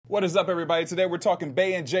What is up, everybody? Today we're talking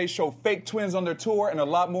Bay and Jay show Fake Twins on their tour and a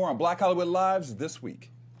lot more on Black Hollywood Lives this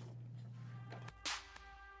week.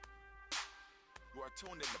 You are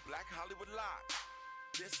tuned in to Black Hollywood Live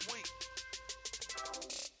this week.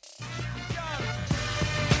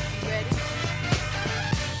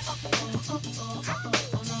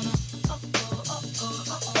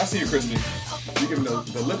 I see you, Christy. You give him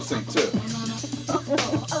the lip sync, too.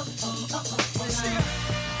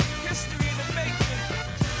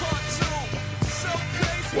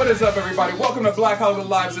 What is up, everybody? Welcome to Black Hollywood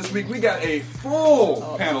Lives this week. We got a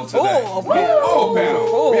full panel today. Full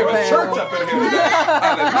panel. We have a church up in here today.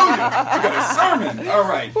 Hallelujah. We got a sermon. All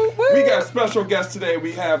right. We got a special guest today.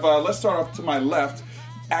 We have, let's start off to my left,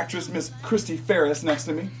 actress Miss Christy Ferris next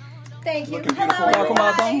to me. Thank you. Looking beautiful. Welcome.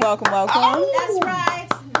 Oh. That's right.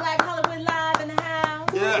 Black Hollywood Live in the house.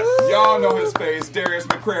 Yes. Y'all know his face. Darius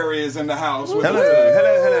McCrary is in the house. With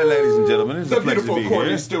Hello, ladies and gentlemen. It's the a pleasure to beautiful be Courtney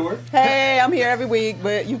here. Stewart. Hey, I'm here every week,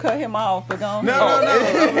 but you cut him off. But go No. I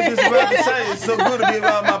was just about to say, it's so good to be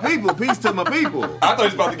around my people. Peace to my people. I thought he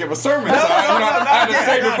was about to give a sermon. So I had to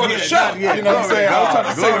save it for the show. You know what I'm saying? I was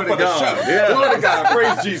trying to save it for the show. Yeah. Glory to God.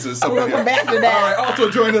 Praise Jesus. We'll come back to that. All right. Also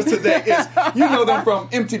joining us today is, you know them from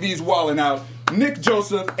MTV's Wildin' Out, Nick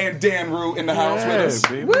Joseph and Dan Rue in the house with us.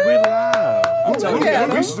 Baby, we live. I'm telling you,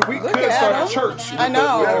 we Look could at start him. a church I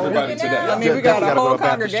know. with everybody today. I mean, we got a Definitely gotta whole go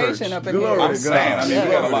back to congregation church. up in Glory here. I'm saying, I mean,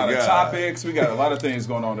 we got a lot of God. topics, we got a lot of things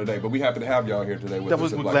going on today, but we happy to have y'all here today with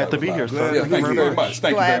us. We're glad to be here, sir. Yeah, thank you very much.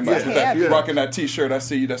 Thank you very Glad much. to have you. Rocking that T-shirt, I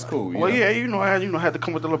see you. That's cool. Well, yeah, I had to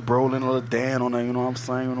come with a little Brolin, a little Dan on there. You know what I'm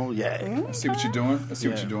saying? Yeah. I see what you're doing. I see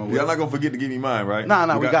what you're doing. Y'all not going to forget to give me mine, right?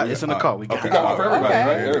 Nah, we got it's in the car. We got We got one for everybody,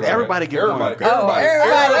 Okay. right? Everybody get one. Everybody.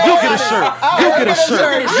 You get a shirt. You get a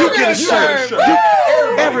shirt. You get a shirt.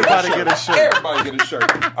 Everybody get a shirt. Everybody get a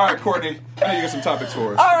shirt. All right, Courtney, I know you got some topics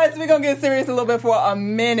for us. All right, so we're going to get serious a little bit for a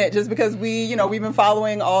minute just because we've been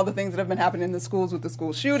following all the things that have been happening in the schools with the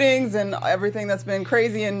school shootings and everything that's been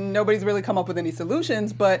crazy, and nobody's really come up with any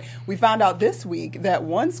solutions. But we found out this week that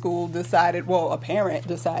one school a parent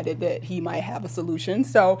decided that he might have a solution.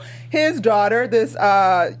 So his daughter, this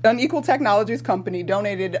Unequal Technologies company,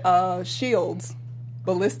 donated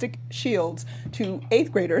ballistic shields to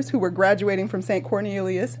 8th graders who were graduating from St.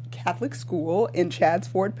 Cornelius Catholic School in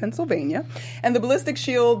Chadsford, Pennsylvania. And the ballistic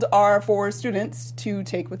shields are for students to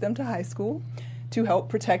take with them to high school to help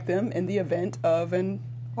protect them in the event of an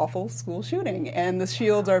awful school shooting. And the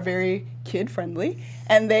shields are very kid-friendly,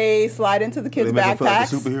 and they slide into the kids' They make them feel like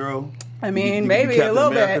backpacks. a superhero. I mean, You maybe Captain a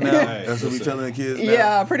little America bit. now? That's what we telling the kids now?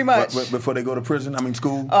 Yeah, pretty much. Before they go to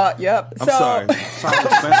school? Yep. I'm sorry. Sounds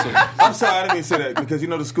expensive. I'm sorry, I didn't mean to say that because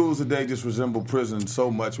the schools today just resemble prison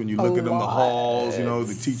so much when you look at them, the halls,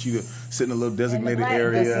 they teach you to sit in a little designated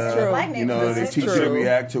area. This is true. They teach you to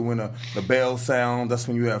react to when the bell sounds. That's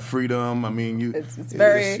when you have freedom. I mean,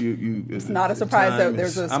 it's not a surprise that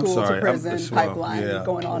there's a school to prison pipeline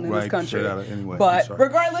going on in this country. But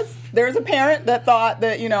regardless, there's a parent that thought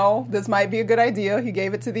that, this might be a good idea. He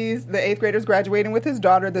gave it to the 8th graders graduating with his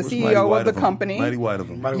daughter, the CEO of the company. Mighty white of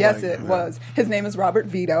them. Yes, it was. His name is Robert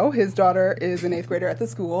Vito. His daughter is an 8th grader at the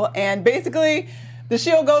school. And basically, the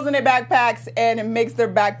shield goes in their backpacks, and it makes their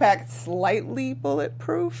backpack slightly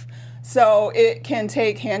bulletproof. So it can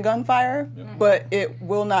take handgun fire, but it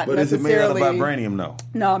will not necessarily... But is it made out of vibranium, though?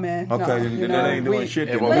 No, man. Okay, then that ain't doing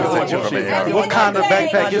shit. What kind of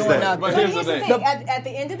backpack is that? But here's the thing. At the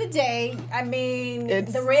end of the day, I mean,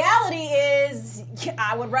 the reality is,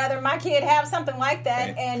 I would rather my kid have something like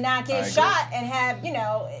that and not get shot and have,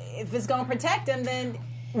 if it's going to protect him, then...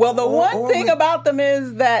 Well, the one thing about them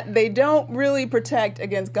is that they don't really protect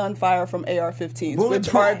against gunfire from AR-15s,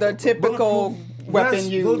 which are the typical weapon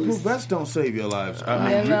used. Bulletproof vests don't save your lives. You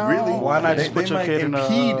know. Really? Why not just They put your might kid in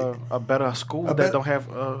impede a better school that don't have...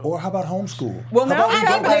 Or how about homeschool? Well, now I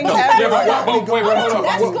don't happening. think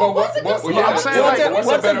That school was a good school. I'm saying, what's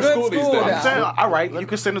a better good school these school days? now? I'm saying, all right, you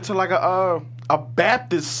can send it to like a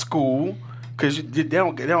Baptist school because they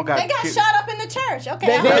don't got. They got kids. shot up in the church. Okay.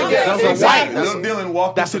 They did. That's a Exactly. white. Little Dylan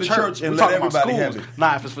walked That's into the the church and We're let talking about everybody have schools. it.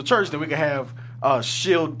 Now, if it's for church, then we can have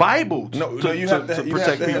shield Bibles. No, you have to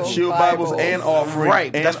protect have people. shield Bibles and offering.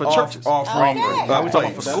 Right, and that's for churches. Offering. Okay. Now we talking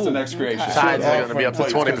about for That's school. the next creation. Tithes are going to be up to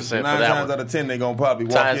 20% for 9 that times one. out of 10, they're going to probably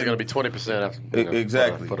walk Tithes in. are going to be 20% after,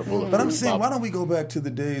 Exactly. for the bullet. But I'm saying, why don't we go back to the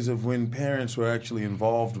days of when parents were actually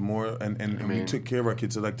involved more and we took care of our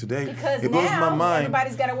kids? So like today, Because it blows my now mind.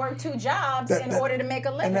 everybody's got to work 2 jobs in order to make a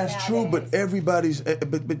living. And that's true, nowadays. but everybody's.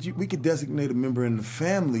 We could designate a member in the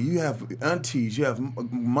family. You have aunties, you have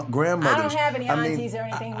grandmothers. I don't have any aunties or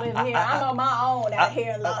anything live here. I'm on my own out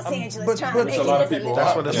here in Los Angeles trying to make a lot of people.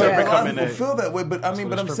 That's what the strip coming in. Feel that way, but I mean,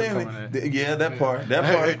 but I'm saying, that part.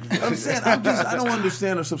 I'm saying, I don't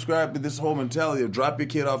understand or subscribe to this whole mentality of drop your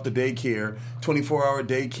kid off to daycare, 24-hour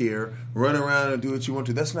daycare, run around and do what you want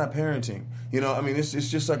to. That's not parenting. You know, I mean, it's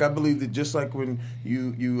just like I believe that just like when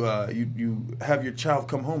you have your child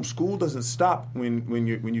come home, school doesn't stop when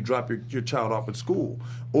you drop your child off at school,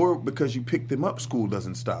 or because you pick them up, school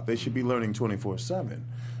doesn't stop. They should be learning 24/7.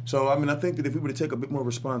 So I mean, I think that if we were to take a bit more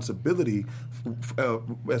responsibility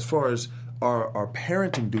as far as our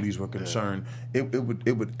parenting duties were concerned, it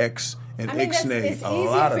would X and ixnay it's a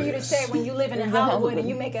lot of easy for you to this. say when you live in Hollywood and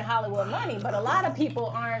you making Hollywood money, but a lot of people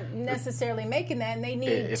aren't necessarily making that, and they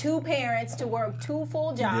need two parents to work 2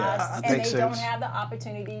 full jobs, and they don't have the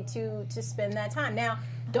opportunity to spend that time. Now,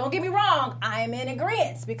 don't get me wrong, I am in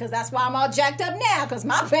agreement because that's why I'm all jacked up now because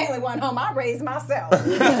my family went home. I raised myself.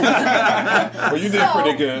 Well, you did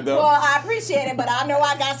pretty good, though. Well, I appreciate it, but I know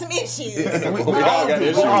I got some issues. We all got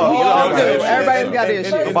issues. Everybody's got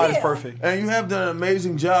issues. Nobody's perfect. And you have done an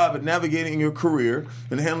amazing job at navigating your career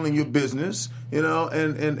and handling your business, you know,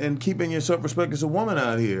 and keeping your self-respect as a woman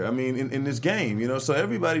out here. I mean, in this game, you know, so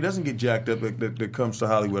everybody doesn't get jacked up that comes to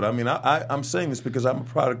Hollywood. I mean, I'm saying this because I'm a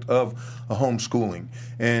product of a homeschooling.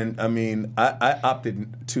 And I mean, I opted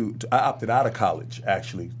out of college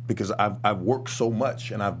actually because I've worked so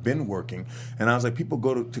much and I've been working, and I was like, people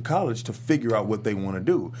go to college to figure out what they want to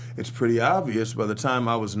do. It's pretty obvious. By the time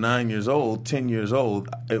I was 9 years old, 10 years old,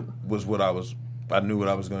 it was what I knew what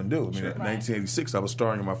I was going to do. I mean, in 1986, I was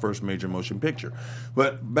starring in my first major motion picture.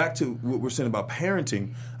 But back to what we're saying about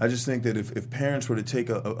parenting, I just think that if parents were to take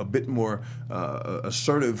a bit more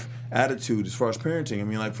assertive attitude as far as parenting, I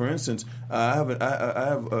mean, like for instance, I have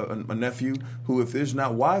a nephew who, if there's not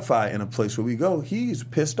Wi-Fi in a place where we go, he's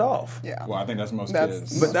pissed off. Yeah. Well, I think that's most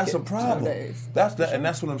kids. But that's a problem. And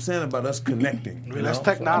that's what I'm saying about us connecting. I mean, that's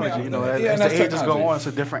technology, you know. As the ages go on, it's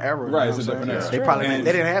a different era. Right, it's a different era.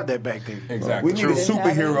 They didn't have that back then. Exactly. We need a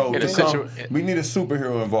superhero. We need a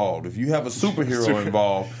superhero involved. If you have a superhero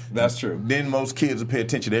involved, that's true. Then most kids will pay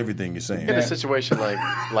attention to everything you're saying. In a situation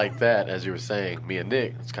like that, as you were saying, me and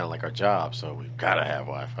Nick, it's kind of like our job, so we've got to have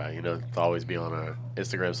Wi-Fi. You know, to always be on our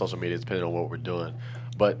Instagram, social media, depending on what we're doing.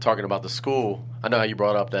 But talking about the school, I know how you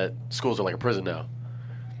brought up that schools are like a prison now.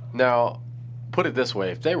 Now, put it this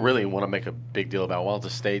way: if they really want to make a big deal about, why don't the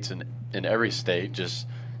states and in every state just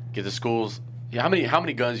get the schools? Yeah, how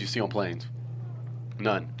many guns you see on planes?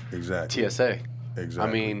 None. Exactly. TSA. Exactly.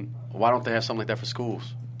 I mean, why don't they have something like that for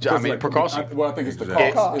schools? I mean, precaution. I think it's the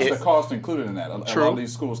Exactly. cost. It's the cost included in that. True. A lot of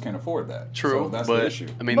these schools can't afford that. True, So that's but the issue.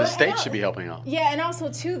 I mean, the state should be helping out. Yeah, and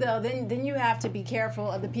also too, though, then you have to be careful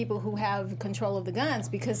of the people who have control of the guns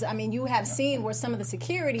because I mean, you have seen where some of the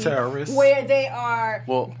security Terrorists. where they are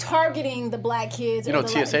targeting the black kids. You know,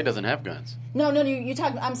 TSA doesn't have guns. No, you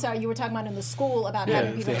talk. I'm sorry, you were talking about in the school about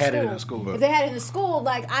having people if they had it in the school. If they had it in the school,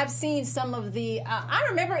 like I've seen some of the. I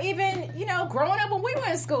remember even growing up when we were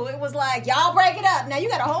in school, it was like y'all break it up. Now you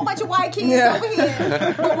got a whole bunch of white kids over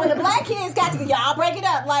here, but when the black kids got to y'all break it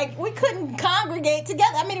up, like we couldn't congregate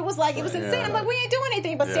together. I mean, it was insane. I'm like, we ain't doing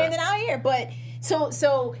anything but standing out here, but.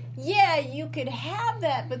 So yeah, you could have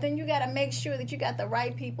that, but then you got to make sure that you got the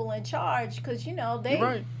right people in charge because they. You're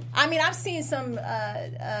right. I mean, I've seen some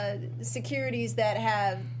securities that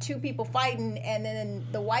have 2 people fighting, and then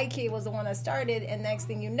the white kid was the one that started, and next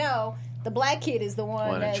thing you know, the black kid is the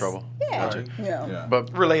one that's in trouble. Yeah.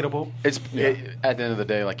 But relatable. It's at the end of the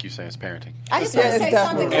day, like you say, it's parenting. I just want to say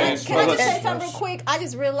something. Can I just say something real Yes. quick? I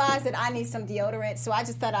just realized that I need some deodorant, so I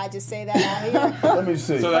just thought I'd just say that out here. Let me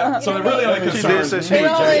see. So it really only concerns me. It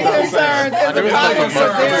only concerns is the pocket of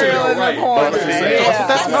cereal in the corner.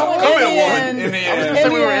 In the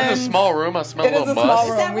end, we were in the small room. I smelled a little must.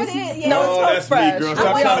 Is that what it is? Yeah. No, it's fresh. Girl.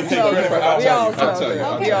 Stop We all trying to take smell credit for good. that. We all I'll smell tell you. good.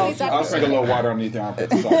 I'll We tell all you. smell I'll good. sprinkle a little water underneath the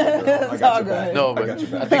armpits. It's all good, girl. I got your back. No, I but got your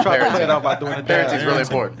back. I think parenting. about doing it. Parenting's really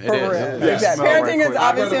important. It For is. real. Yeah. Exactly. Smell Parenting right is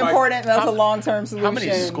obviously quick. important, and that's a long-term solution. How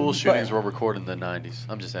many school shootings but- were recorded in the 90s?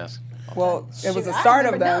 I'm just asking. Well, it was the Shoot, I start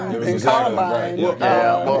of remember them that. It was in the start of them, Columbine.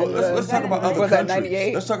 right. Well, in let's talk about other was that countries.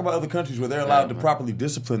 98? Let's talk about other countries where they're allowed to properly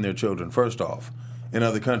discipline their children. First off, in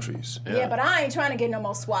other countries. Yeah, but I ain't trying to get no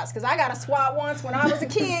more swats because I got a swat once when I was a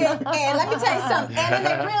kid, and let me tell you something. And then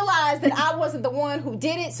they realized that I wasn't the one who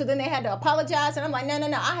did it, so then they had to apologize. And I'm like, no,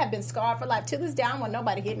 I have been scarred for life. To this day, I don't want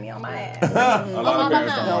nobody hitting me on my ass. A lot of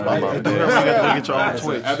parents don't want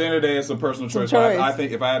to. At the end of the day, it's a personal choice. I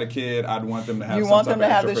think if I had a kid, I'd want them to have. You some want type them to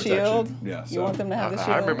of have the extra protection. shield? Yeah. You want them to have the shield?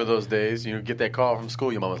 I remember those days. You get that call from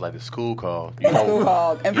school. Your mom was like, "The school called. The school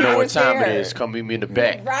called. And You know people what time were it is? Come meet me in the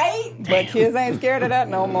back." Right? But kids ain't scared afraid of that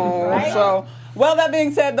no more. Right? So, well, that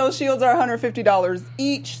being said, those shields are $150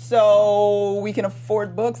 each, so we can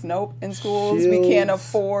afford books. Nope, in schools we can't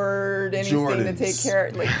afford anything to take care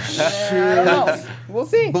of. Like, I don't know. We'll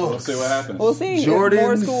see. We'll see what happens. We'll see. Jordans, If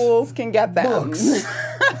more schools can get them.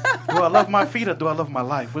 Do I love my feet or do I love my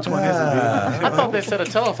life? Which one is it? I thought they said a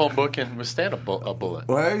telephone book can withstand a bullet.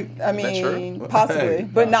 Right? I that true? mean, possibly, Hey.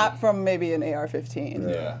 but not from maybe an AR-15.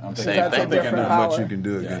 Yeah, I'm Same thinking. That's thing. a different Not power. much you can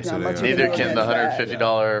do against Not it. much you Neither can do can the against that.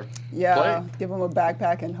 $150 Yeah, plate. give them a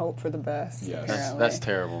backpack and hope for the best. Yes. apparently. That's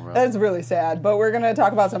terrible, man. That's really sad. But we're going to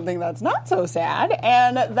talk about something that's not so sad,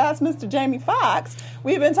 and that's Mr. Jamie Foxx.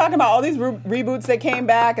 We've been talking about all these reboots that came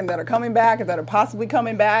back and that are coming back and that are possibly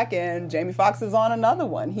coming back, and Jamie Foxx is on another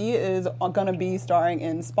one. He is going to be starring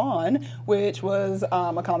in Spawn, which was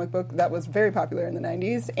a comic book that was very popular in the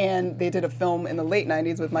 90s, and they did a film in the late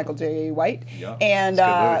 90s with Michael J. White. Yeah. And It's a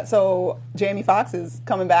good movie. so Jamie Foxx is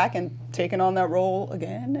coming back and taking on that role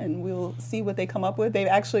again, and we'll see what they come up with. They've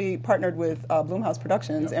actually partnered with Blumhouse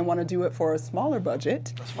Productions and want to do it for a smaller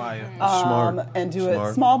budget. That's fire. Smart. And do Smart.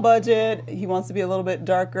 it small budget. He wants to be a little bit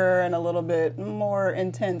darker and a little bit more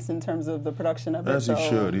intense in terms of the production of it. As he So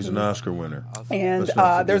should. He's an Oscar winner. And Let's not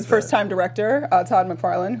forget there's that. first-time director Todd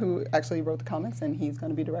McFarlane, who actually wrote the comics, and he's going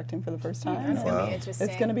to be directing for the first time. It's gonna be interesting.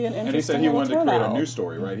 It's going to be an interesting And he said he little wanted to create a turnout. new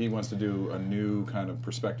story, right? He wants to do a new kind of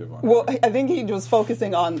perspective on it. Well, I think he was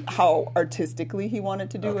focusing on how artistically he wanted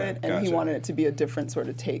to do Okay, it, and he gotcha. wanted it to be a different sort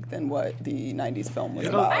of take than what the 90s film was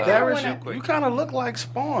You know, about. Darius, wanna- you kind of look like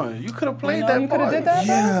Spawn. You could have played You know, that you coulda part. did that?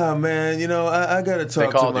 Yeah, man. You know, I got to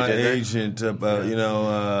talk to called you, my didn't they? agent about,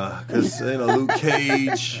 because, Luke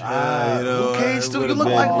Cage, you know. Luke Cage too. You would've look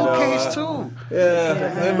been, like you Luke know, Cage too. Yeah,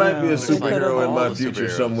 there might be a superhero in my all future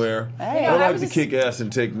superheroes. somewhere. Hey, I I like was to just- kick ass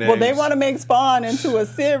and take names. Well, they want to make Spawn into a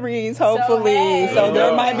series, hopefully. hey. So there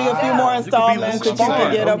Yeah. might be a few more You could be installments Luke that you Spawn.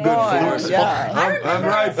 can get I'm up good for on. it. Yeah. I'm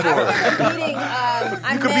right for it. I remember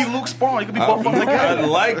meeting. You could be Luke Spawn. You could be both of them I together.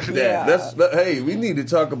 like that. Yeah. Hey, we need to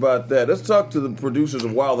talk about that. Let's talk to the producers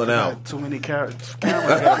of Wild 'N Out. Too many cameras. We'll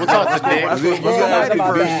talk to Nick. You We'll guys talk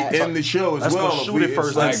about could that. be in the show as Let's go well. shoot If it we- first,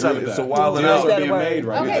 It's then like sell it it's that. a Wild 'N Deals Out. are that being word. made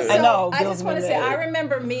right Okay, now. so I know, I Bill's just want to been say there. I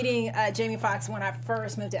remember meeting Jamie Foxx when I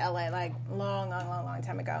first moved to LA, like long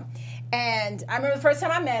time ago. And I remember the first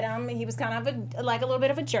time I met him, he was kind of a little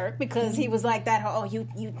bit of a jerk because he was like that. Oh, you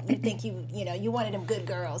think you wanted them good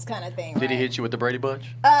girls kind of thing. Did he right? hit you with the Brady Bunch?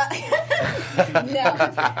 No.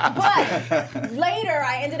 But later,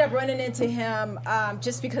 I ended up running into him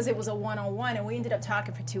just because it was a one-on-one, and we ended up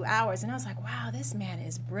talking for 2 hours. And I was like, "Wow, this man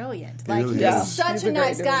is brilliant! Like really he's is. such He's a a great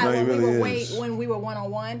nice dude. guy No, he when really we were is. when we were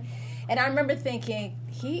one-on-one." And I remember thinking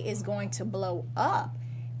he is going to blow up.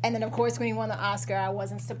 And then, of course, when he won the Oscar, I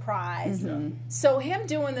wasn't surprised. So him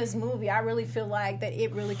doing this movie, I really feel like that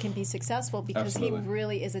it really can be successful because Absolutely. he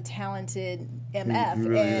really is a talented MF, He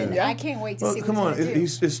really and is. I can't wait to Well, see come what on, he's going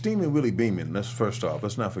to do. it's Steaming Willie Beeman. That's first off.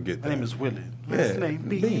 Let's not forget that. My name is Willie. Yeah, Last name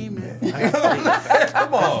Beeman. Beeman.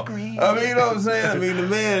 Come on. I mean, you know what I'm saying? I mean, the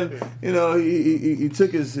man, he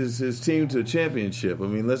took his team to a championship. I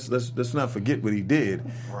mean, let's not forget what he did,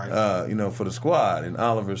 Right. for the squad and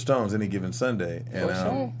Oliver Stone's Any Given Sunday.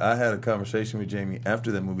 And I had a conversation with Jamie after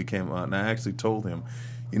that movie came out, and I actually told him,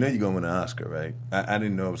 you're going to win an Oscar, right? I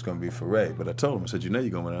didn't know it was going to be for Ray, but I told him, I said, you're going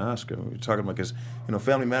to win an Oscar. We were talking about, because,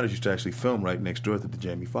 Family Matters used to actually film right next door to the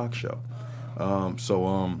Jamie Foxx show.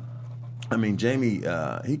 I mean, Jamie,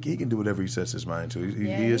 he can do whatever he sets his mind to. He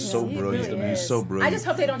is so he brilliant. really I mean, he's is. so brilliant. I just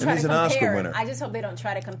hope they don't And try he's to an Oscar compare winner. it. I just hope they don't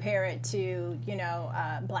try to compare it to,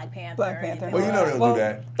 Black Panther. Black or Panther. anything Well, like they'll Well, do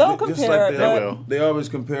that. they'll Just compare like it, they, but will. they always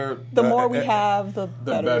compare. The more we have, the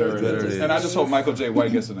The better. better it it is. is. is. And I just hope Michael J.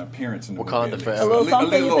 White gets an appearance in the Wakanda movie. forever. A little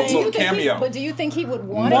something, you little, think? Do you little think cameo. but do you think he would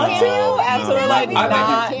want Want a to? cameo? After, No, like, we not- want a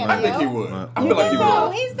I think he cameo. would. I feel like he So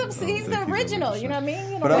would. he's the original. You know what I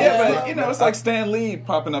mean? But I- Yeah, but it's like Stan Lee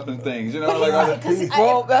popping up in things.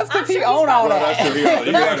 Well, that's because he owned all that. That's true. You're right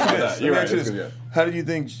about that. You're right. Let me ask you That's this. good. How do you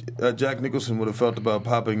think Jack Nicholson would have felt about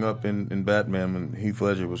popping up in Batman when Heath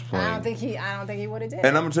Ledger was playing? I don't think he would have did.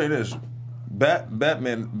 And I'm gonna tell you this: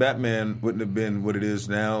 Batman wouldn't have been what it is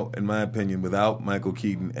now, in my opinion, without Michael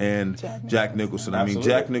Keaton and Jack Nicholson. I mean,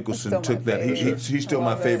 Absolutely. Jack Nicholson That's still took my that. He's still I my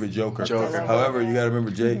love it. favorite Joker. Joker. However, you got to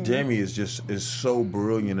remember, Jamie is so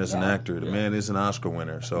brilliant as an actor. The man is an Oscar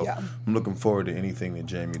winner. So Yeah. I'm looking forward to anything that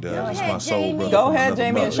Jamie does. Go It's ahead, my soul Jamie. brother. Go from ahead, another Jamie,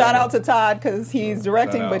 and mother. shout out to Todd because he's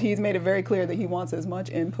directing, Shout out. but he's made it very clear that he wants as much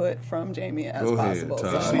input from Jamie as Go ahead, possible.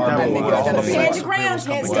 Todd. So Smart I think move. it's going to be Stand your ground,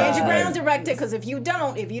 stand your Wow. ground, director. Because if you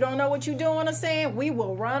don't know what you're doing or saying, we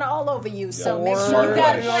will run all over you. So make sure Word. you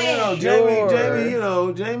got a You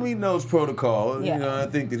know, plan. Jamie knows protocol. Yeah. I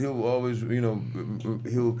think that he'll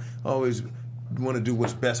always want to do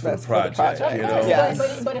what's best for the Best for the project. project. You know.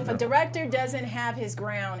 Yes. But if a director doesn't have his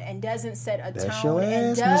ground and doesn't set a That's tone your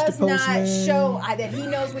and ass, does Mr. not Postman. show that he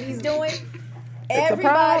knows what he's doing, a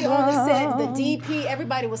everybody on the set, problem. the DP,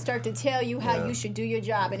 everybody will start to tell you how you should do your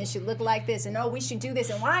job, and it should look like this, and we should do this,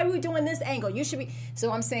 and why are we doing this angle? You should be.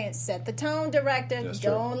 So I'm saying, set the tone, director. That's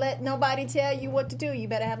true. Don't let nobody tell you what to do. You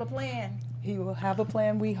better have a plan. He will have a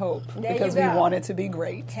plan, we hope, There because you we go. want it to be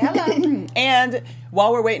great. Hello. And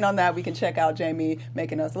while we're waiting on that, we can check out Jamie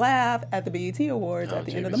making us laugh at the BET Awards at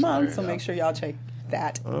the end of the Jamie's month. hilarious. So make sure y'all check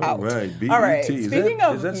that All out. right, BET. All right. Is Speaking that,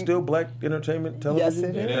 of, is that still Black Entertainment yes,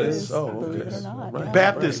 Television? it is. Oh, Believe okay. it or not. Right. Yeah.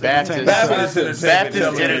 Baptist Baptist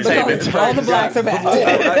Entertainment. Entertainment. Because all the blacks are back.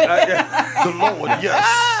 The Lord,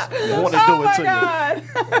 yes. Want to do Oh it my to God.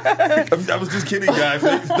 I was just kidding, guys.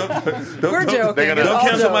 We're joking. It's Don't all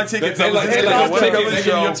cancel my jokes. tickets. They like They give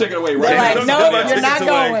you your ticket away, right? They're like, Don't no, give my you're tickets not away.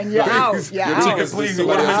 going. You're out. You're Your out. ticket, please. You Somebody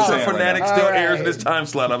want to make else sure saying right Fanatic now. still All airs in right. this time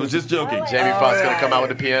slot. I was just joking. Jamie Foxx gonna come out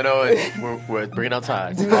with the piano, and we're bringing out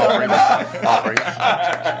tides. Offerings.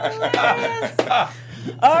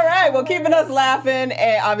 All right, well, keeping us laughing,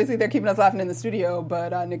 and obviously they're keeping us laughing in the studio,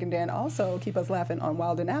 but Nick and Dan also keep us laughing on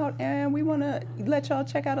Wild 'N Out, and we want to let y'all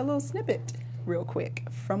check out a little snippet real quick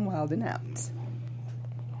from Wild 'N Out.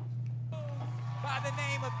 By the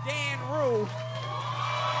name of Dan Rue,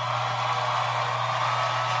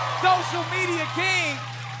 social media king,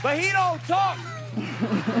 but he don't talk.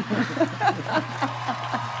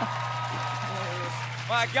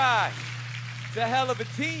 My God, it's a hell of a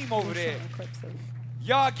team over there.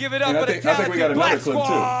 Y'all give it up And for I the think we got talented another Black clip, too.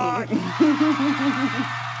 Squad.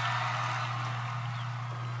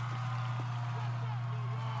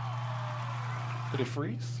 Did it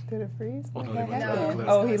freeze? Did it freeze? Oh, no, What they went happened? down.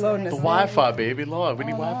 Oh, he loading The his Wi-Fi, baby. Lord, we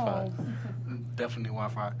need Wi-Fi. Definitely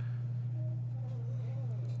Wi-Fi.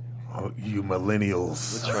 Oh, you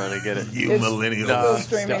millennials. We're trying to get it. You It's millennials. still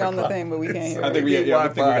streaming on the thing, but we can't hear I it. think we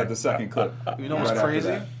got the second clip. You know what's right after crazy?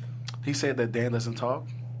 that. He said that Dan doesn't talk.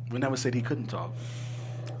 We never said he couldn't talk.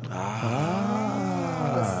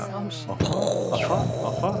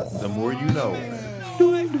 The more you know.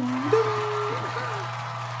 Welcome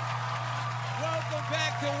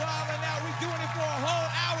back to Wild 'N Out. We're doing it for a whole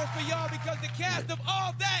hour for y'all because the cast of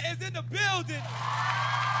All That is in the building.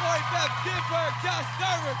 Floyd Beth Denberg, Josh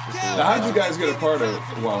Thurber, Now, how'd you guys get a part of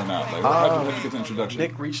Wild 'N Out? Like, how'd you get the introduction?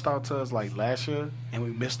 Nick reached out to us like last year, and we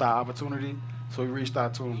missed our opportunity. So we reached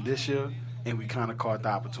out to him this year, and we kind of caught the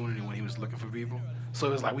opportunity when he was looking for people. So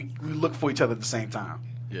it was like we looked for each other at the same time,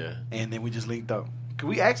 Yeah. and then we just linked up. 'Cause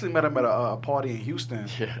we actually met him at a party in Houston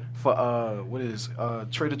Yeah. for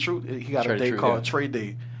Trade the Truth. He got Trade a the day Truth, called yeah. Trade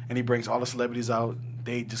Day, and he brings all the celebrities out.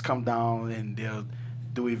 They just come down and they'll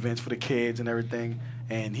do events for the kids and everything.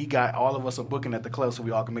 And he got all of us a booking at the club so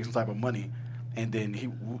we all can make some type of money. And then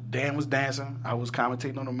Dan was dancing, I was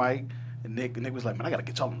commentating on the mic, and Nick was like, "Man, I gotta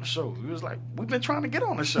get y'all on the show." We was like, "We've been trying to get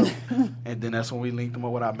on the show," and then that's when we linked him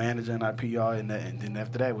up with our manager and our PR, and then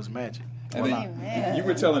after that it was magic. And Voila. then you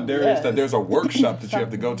were telling Darius that there's a workshop that you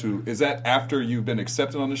have to go to. Is that after you've been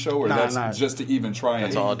accepted on the show, or that's just to even try and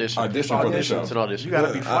That's an audition. for the show? It's an audition. You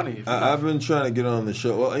gotta be funny. I've been trying to get on the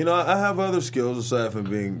show. Well, I have other skills aside from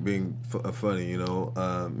being funny.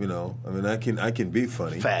 I mean, I can be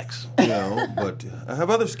funny. Facts. But I have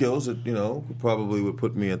other skills that probably would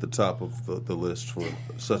put me at the top of the list for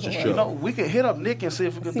such a show. We could hit up Nick and see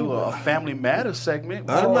if we could do a Family Matters segment.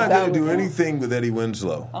 I'm not that going to do would be- anything with Eddie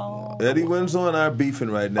Winslow. Eddie Winslow and I are beefing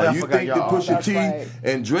right now. Oh, I You forgot think that y'all. Pusha That's T right.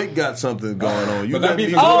 and Drake got something going on? You But that got beef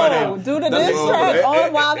me is going Oh, in. do the That's diss over. track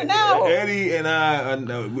on Wild 'N Out. Eddie and I, it ain't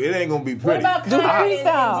going to be What pretty. about Do the Connor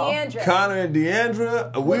freestyle. and Deandra? Connor and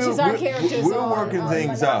Deandra, Which is our characters we're on- working on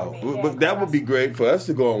things out. Monogamy. Yeah, But that would be great for us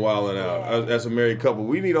to go on Wild 'N Out as a married couple.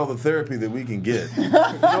 We need all the therapy that we can get. You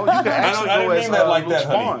can actually I go didn't as mean that like Luke that,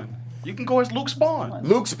 honey. Spawn. You can go as Luke Spawn.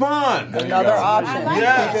 Luke Spawn. Another option. I like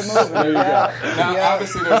Yes. Keep it moving. There you go. Now, Yeah.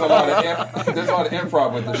 obviously, there's a lot of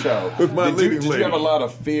improv with the show. With my did leading you lady. have a lot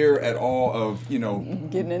of fear at all of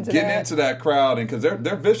Getting into that crowd, and because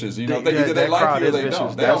they're vicious, Yeah, either they that like crowd you or is they vicious. don't.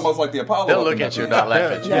 They're That's- almost like the Apollo. They'll up look in at you and that not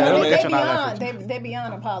laugh at you. Yeah, You know what I they mean? look at you. They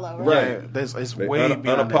beyond Apollo, right? Right. It's They way beyond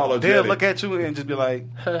that. unapologetic. They'll look at you and just be like,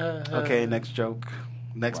 okay, next joke,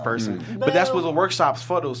 next person. But that's what the workshop's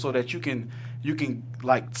for, though, so that you can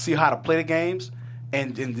like see how to play the games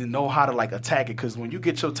and know how to like attack it. Because when you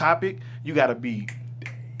get your topic, you got to be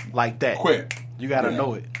like that. Quick. You got to Yeah.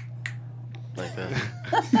 know it. like that.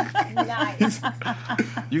 Nice.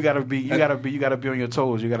 You gotta be on your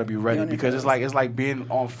toes. You gotta be ready because it's like being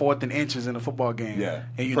on 4th and inches in a football game. Yeah,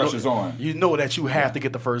 and you pressure's know, on. You know that you have to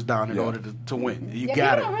get the first down in order to win. You got people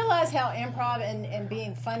it. don't realize how improv and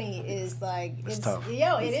being funny is like It's tough.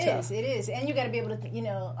 It is, and you got to be able to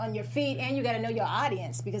on your feet, and you got to know your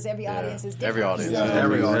audience because every audience is different. Every audience.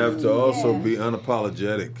 You have to also be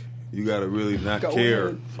unapologetic. You got to really not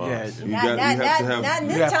care. Yeah, Not in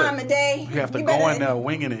this time of day. You have to go in there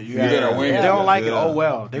winging it. You gotta wing if it. they don't like it, Yeah. oh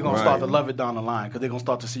well. They're gonna Right. start to love it down the line because they're gonna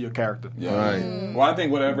start to see your character. Yeah. Right. Well, I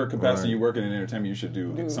think whatever capacity Right. you work in entertainment, you should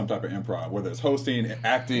do some type of improv, whether it's hosting,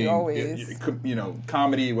 acting, Always.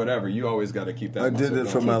 comedy, whatever. You always got to keep that. I did muscle it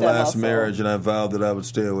for going. my Keep that last muscle. marriage, and I vowed that I would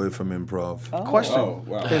stay away from improv. Question: Oh,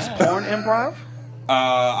 wow. Is porn improv?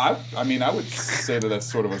 I mean, I would say that that's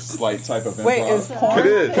sort of a slight type of improv. Wait, is porn? It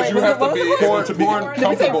is. Because Wait, you have what to was be the question? able to be Porn- Did we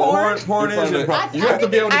say comfortable. porn? Porn in front is of improv. You have to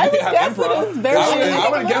be able to I would have guess it improv. is very I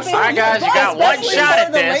would guess so. All right, guys, you got one Especially shot for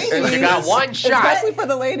at the this. ladies. You got one shot. Especially for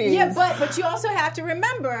the ladies. Yeah, but you also have to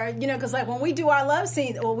remember, because like when we do our love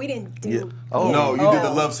scene, well, we didn't do. Yeah. No, you did the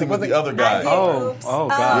love scene with the other guy. Oh,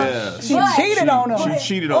 God. Yeah. she cheated on him. She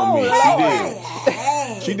cheated on me.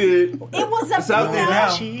 Hey, She did. it was a It's out there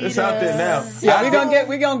now. It's out there now. Yeah,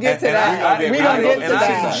 we gonna get to that. We gonna get to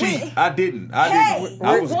that. Cheat. I didn't. Hey,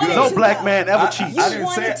 I was what good. No you black know? man ever cheats. I didn't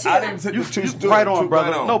wanted say to. I didn't say You- true you story. right on, True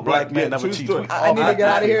brother. right on. No black man never true cheats. story. I need to get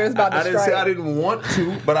out of here. It's about to I didn't say strike. I didn't want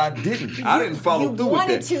to, but I didn't. I didn't follow You through with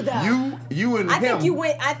wanted that. to, though. You and I him. think you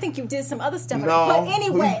went. I think you did some other stuff. No. But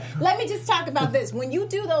anyway, let me just talk about this. When you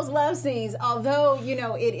do those love scenes, although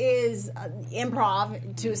it is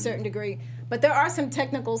improv to a certain degree, but there are some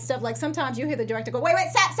technical stuff. Like sometimes you hear the director go, "Wait,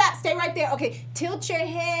 stop, stay right there. Okay, tilt your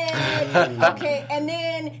head. Okay, and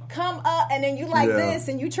then come up, and then you like Yeah. this,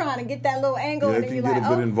 and you trying to get that little angle, Yeah, and it then you can like,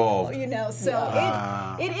 get a bit involved.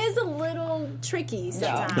 So it is a little tricky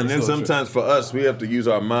sometimes. And then sometimes for us, we have to use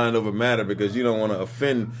our mind over matter because you don't want to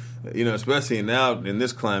offend, especially now in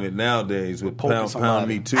this climate nowadays with Poking pound somebody.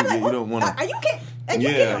 me too. I'm like, You don't want Are to. you kidding? Are you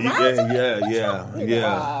Yeah, getting aroused?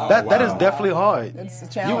 yeah. That is definitely hard. It's a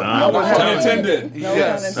challenge. Wow. No pun intended.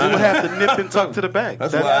 Yes, you would have to nip and tuck to the back.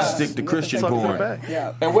 That's why I stick to Christian tuck to the porn. back.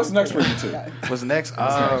 Yeah. And what's next for you two? What's next?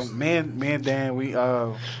 Me and Dan, we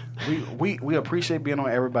appreciate being on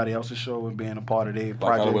everybody else's show and being a part of their Black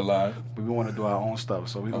project. Hollywood Live. But we want to do our own stuff,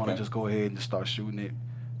 so we want to Okay. just go ahead and just start shooting it,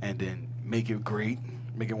 and then make it great,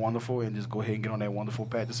 make it wonderful, and just go ahead and get on that wonderful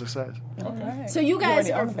path to success. Okay. So you guys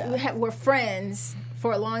already on that. were friends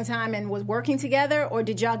for a long time and was working together, or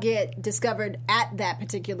did y'all get discovered at that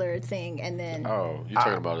particular thing and then? Oh, you're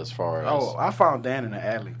talking about as far as. Oh, I found Dan in the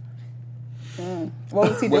alley. What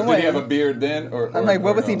was he doing? Did he have a beard then? Or I'm like,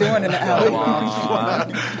 what was he doing in the alley?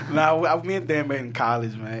 Nah, me and Dan met in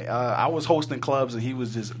college, man. I was hosting clubs, and he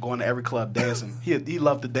was just going to every club dancing. He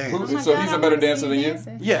loved to dance. So he's a better dancer than you?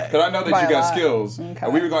 Yeah. Because I know that By you a got lot. skills. Okay.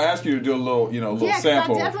 And we were going to ask you to do a little, little Yeah, 'cause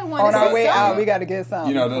sample. I definitely want On to our see way something. out, we got to get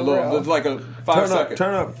some. The little, it's like a 5 second.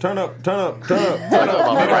 Turn up. Turn up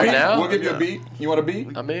right now. We'll give you a beat. You want a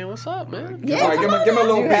beat? I mean, what's up, man? Yeah, All right, come give on me a now.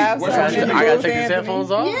 little You beat. have What's some. your I name? gotta take these Anthony.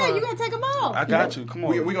 headphones off. Yeah, you gotta take them off. I got you. Come on.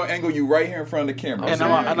 We're going to angle you right here in front of the camera. and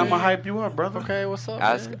I'm gonna hype you up, brother. Okay, what's up?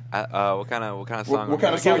 Ask man? what kind of song? What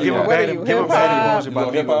kind of Give song you him want? What are bad, you, give him hip-hop? bad emoji Little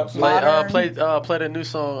about hip-hop? Migos. Play the new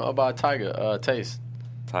song about Tiger, Taste.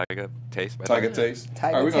 Tiger Taste. by Tiger Tiger. Taste. Tiger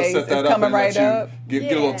All right, we're going to Taste set that is up coming and let right you up. get a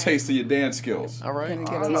little Yeah. taste of your dance skills. All right. Gonna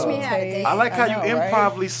get a Teach me little how to taste. dance. I like how you know, right?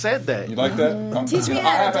 improvly said that. You like that? Teach me I how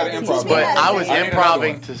have to had an dance. improv. Teach me But how to I was I need another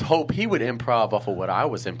improving one. to hope he would improv off of what I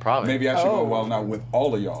was improving. Maybe I should go well now with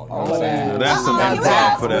all of y'all. You know what I'm Oh, saying? That's some Uh-oh,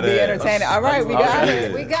 entertainment you for that Will be ass. entertaining. All right, we got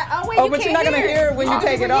it. We got. Oh wait, Oh, you but can't you're not gonna hear it when you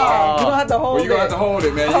take it off. You don't have to hold Well, you're going to have it. to hold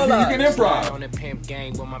it, man. Hold You up. can improv. On the pimp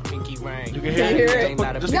gang with my pinky ring. You can Can you hear hear it. it? No,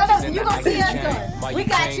 you gonna see us doing. We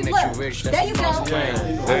got you. Look, there you go.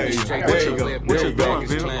 There you go. What you doing,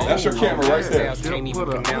 Bill? That's your camera right there. Can't even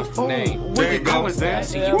pronounce the name. There you go, Dan.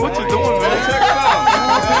 What What you doing, man? Check it out.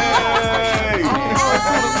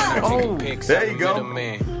 Oh, There you go.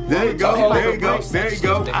 Man. There you go. There you go. There you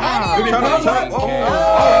go. Turn up, turn up. What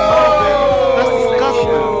is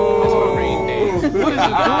it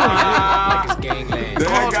like it's gangland.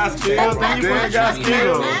 There got skills. There got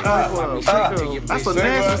skills. That's a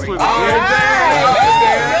nasty slip.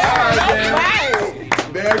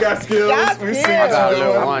 There got skills. Got We see skills. what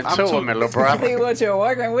you're doing. One, two of me, little brother. See what you're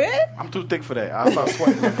working with? I'm too thick for that. I start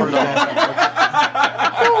sweating the first dance.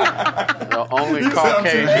 The only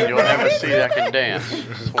Caucasian you'll ever see that can dance.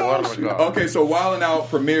 Swear to God. Okay, so Wildin' Out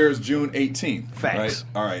premieres June 18th. Facts. Right?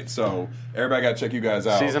 All right, so everybody got to check you guys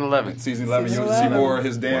out. Season 11. Season 11. Season You'll see 11. more of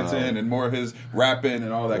his dancing and more of his rapping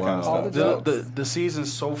and all that kind of Wow. stuff. The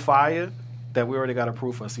season's so fire that we already got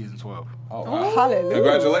approved for season 12. Oh, hallelujah.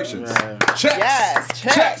 Congratulations. Yeah. Checks. Yes,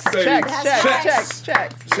 checks, baby. checks, That's right.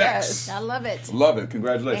 checks. Checks. I love it. Love it.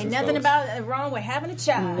 Congratulations. Ain't nothing fellas. about wrong with having a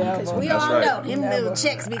child because Never. we That's all right. know them Never. little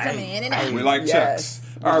checks be coming in and out. We like Yes. checks.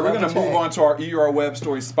 All right, we're going to Check. move on to our ER Web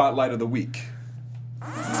Story Spotlight of the Week.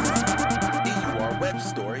 EUR Web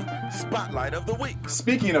Story Spotlight of the Week.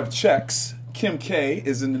 Speaking of checks, Kim K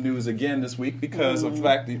is in the news again this week because of the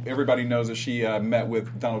fact that everybody knows that she met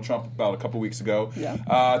with Donald Trump about a couple weeks ago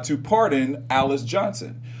to pardon Alice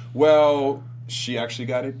Johnson. Well, she actually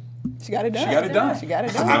got it. She got it done. She got it done. She got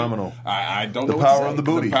it done. Phenomenal. I don't The know power what to of say. the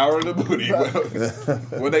booty. The power of the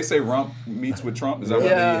booty. What they say, Rump meets with Trump. Is that what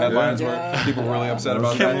the headlines were? People were really upset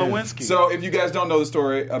about Kim that. Lewinsky. So if you guys don't know the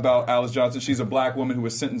story about Alice Johnson, she's a black woman who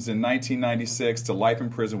was sentenced in 1996 to life in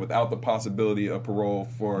prison without the possibility of parole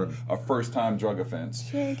for a first-time drug offense.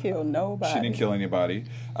 She didn't kill nobody. She didn't kill anybody.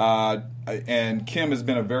 And Kim has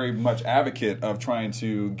been a very much advocate of trying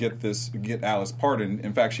to get Alice pardoned.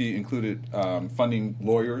 In fact, she included funding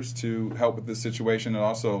lawyers to help with this situation and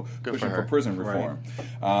also Good pushing for for her. prison reform.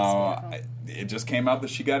 It just came out that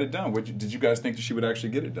she got it done. Did you guys think that she would actually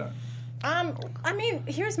get it done? I mean,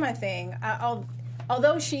 here's my thing.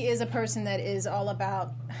 Although she is a person that is all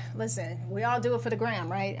about, listen, we all do it for the gram,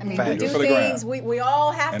 right? I mean, Facts. we do For the gram. things. We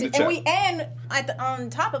all have And to, the and on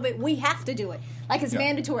top of it, we have to do it. Like it's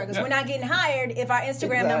mandatory because Yeah. we're not getting hired if our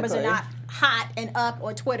Instagram numbers are Exactly. not hot and up,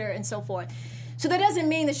 or Twitter and so forth. So that doesn't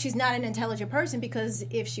mean that she's not an intelligent person, because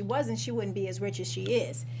if she wasn't, she wouldn't be as rich as she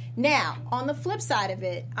is. Now, on the flip side of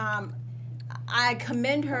it, I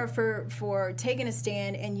commend her for taking a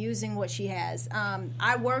stand and using what she has.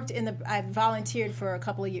 I volunteered for a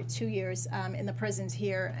couple of years, 2 years, in the prisons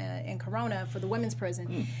here in Corona for the women's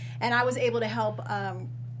prison, and I was able to help.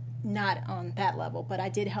 Not on that level, but I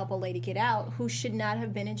did help a lady get out who should not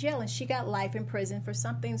have been in jail, and she got life in prison for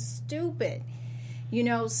something stupid. You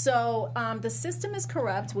know, so the system is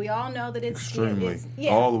corrupt. We all know that it's Extremely.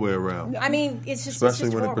 it's- All the way around. I mean, it's just Especially it's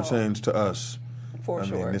just when horrible. it pertains to us. For I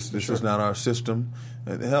sure. mean, this is not our system.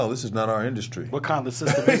 And hell, this is not our industry. What kind of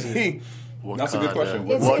system is it? That's a good question.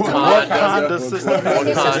 It's What a kind of system?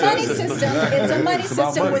 It's a money system. system. It's a money It's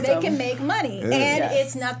about system where money. they can make money, Yeah. and Yes.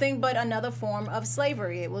 it's nothing but another form of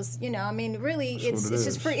slavery. It was, I mean, really, it's what it just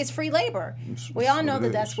is. free. It's free labor. We It's all know what that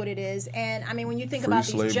it that's is. what it is. And I mean, when you think Free about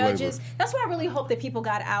these slave judges, labor. that's why I really hope that people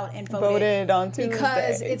got out and Voted on Tuesday.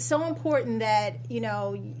 because it's so important that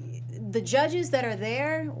the judges that are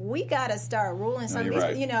there, we got to start ruling some of you're these,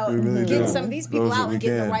 right. We really getting do. some of these people Those that out we and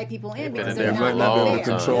getting the can. right people in, They've because been they're in We there not might not be able to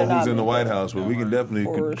there. control They're who's not in the there. White House, but we can definitely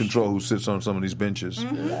For control who sits on some of these benches. That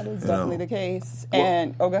is You definitely know. the case.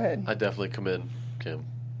 And go ahead. I definitely commend Kim.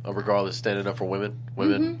 Regardless, standing up for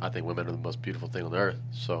women. I think women are the most beautiful thing on earth.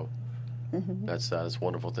 So that's a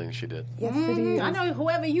wonderful thing she did. Yes, it is. I know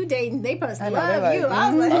whoever you dating, they must I know, they're love like, you.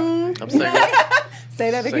 I was like, I'm saying Say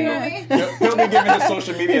that Say again. He'll be giving his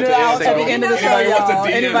social media to Out Instagram. at the end of the show, Anybody wants to y'all.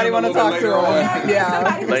 DM Anybody him a want to little talk bit to later on. him? Yeah.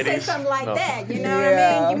 somebody would say Ladies. something like No. that. You know what I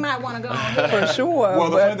Yeah. mean? You might want to go on here. For sure. Well,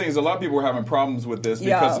 the but- funny thing is, a lot of people were having problems with this because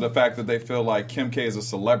Yeah. of the fact that they feel like Kim K is a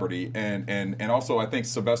celebrity, and also I think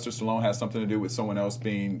Sylvester Stallone has something to do with someone else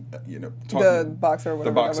being, talking, The boxer or the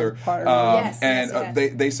whatever boxer. that was part of it. Yes, and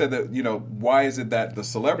yes. they said that why is it that the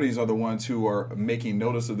celebrities are the ones who are making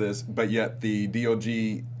notice of this, but yet the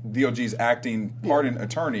DOG's acting pardon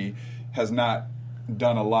attorney has not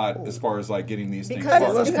done a lot as far as like getting these things. Because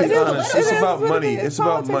Well, let's Because be it's honest. political. It's about It is money. what it is. It's about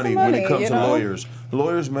Politics money and when money, it comes you to know? lawyers.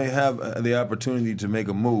 Lawyers may have the opportunity to make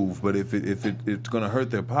a move, but if it's going to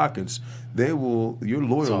hurt their pockets, your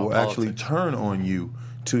lawyer all will actually politics. turn on you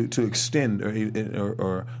to extend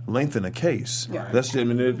or lengthen a case. Yeah. That's there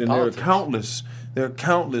are Politics.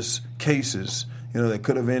 countless cases that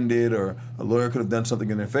could have ended, or a lawyer could have done something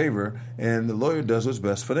in their favor, and the lawyer does what's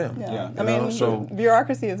best for them. Yeah. Yeah. I mean, so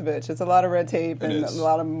bureaucracy is a bitch. It's a lot of red tape and is. a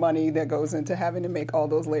lot of money that goes into having to make all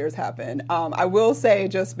those layers happen. I will say,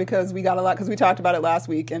 just because we got a lot, because we talked about it last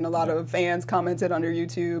week, and a lot of fans commented under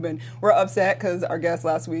YouTube, and we're upset because our guest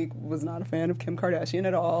last week was not a fan of Kim Kardashian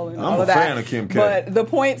at all, and I'm all a of that. fan of Kim K. But the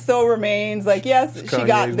point still remains, like, yes, she Kanye's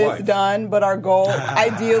got this wife. done, but our goal,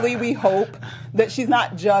 ideally, we hope that she's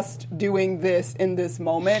not just doing this in this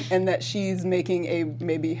moment, and that she's making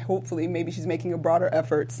maybe she's making a broader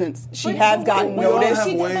effort, since she has gotten we all noticed.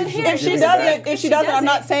 have ways of If she giving doesn't, back. if she doesn't, I'm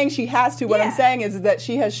not saying she has to. What I'm Yeah. saying is that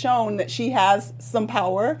she has shown that she has some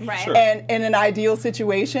power, Right. Sure. and in an ideal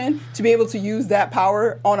situation, to be able to use that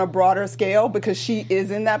power on a broader scale, because she is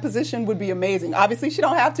in that position, would be amazing. Obviously, she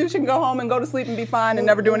don't have to. She can go home and go to sleep and be fine and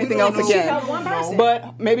never do anything don't else know. She again. helped one person.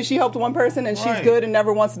 But maybe she helped one person and she's Right. good and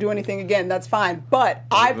never wants to do anything again. That's fine. But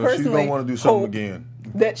I She's personally gonna want to do something hope again.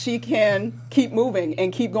 that she can keep moving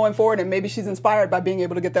and keep going forward, and maybe she's inspired by being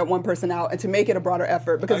able to get that one person out and to make it a broader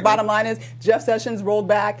effort. Because bottom line is, Jeff Sessions rolled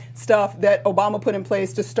back stuff that Obama put in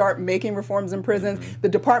place to start making reforms in prisons. The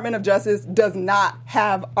Department of Justice does not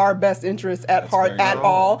have our best interests at heart at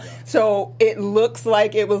all. Yeah. So it looks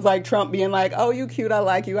like it was like Trump being like, "Oh, you cute, I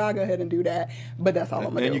like you, I'll go ahead and do that." But that's all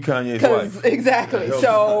I'm gonna do. And you Kanye's wife. Exactly.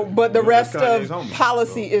 So, but the rest of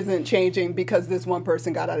policy isn't changing because this one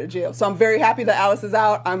person got out of jail. So I'm very happy that Alice is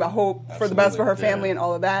out. I hope for the best for her family and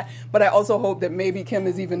all of that. But I also hope that maybe Kim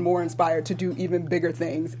is even more inspired to do even bigger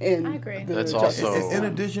things in the That's justice also system.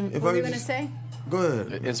 In addition, if what I were you could going to say? Go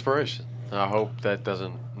ahead. Inspiration. I hope that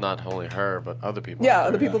doesn't, not only her, but other people. Yeah,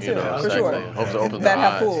 other people too, for sure. Hope to open that their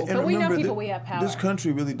have eyes. pools. But we know people, we have power. This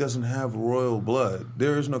country really doesn't have royal blood.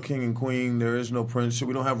 There is no king and queen. There is no prince.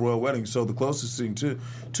 We don't have royal weddings. So the closest thing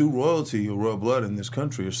to royalty or royal blood in this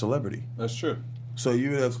country is celebrity. That's true. So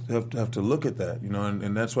you have to look at that,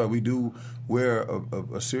 and that's why we do wear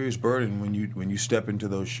a serious burden when you step into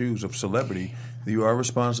those shoes of celebrity. You are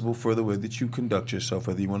responsible for the way that you conduct yourself,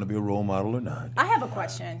 whether you want to be a role model or not. I have a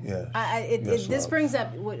question. Yeah. This brings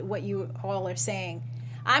up what you all are saying.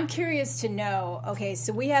 I'm curious to know, okay,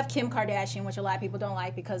 so we have Kim Kardashian, which a lot of people don't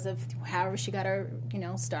like because of however she got her,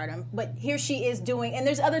 stardom. But here she is doing, and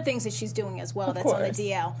there's other things that she's doing as well that's on the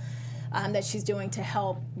DL that she's doing to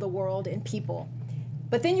help the world and people.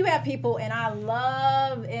 But then you have people, and I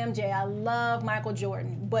love MJ, I love Michael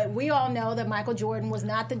Jordan, but we all know that Michael Jordan was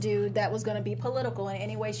not the dude that was going to be political in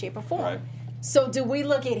any way, shape, or form. Right. So do we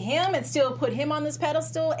look at him and still put him on this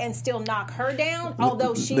pedestal and still knock her down,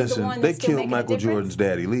 although she's the one that's still making a difference? They killed Michael Jordan's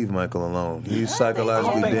daddy. Leave Michael alone. He's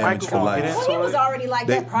psychologically damaged for life. Well, he was already like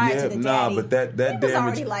that prior to the daddy. But that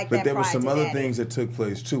damage. Like but there were some other things that took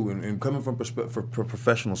place too. And coming from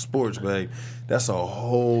professional sports, babe, that's a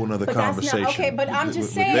whole other conversation. Okay, but I'm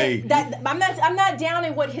just saying that I'm not down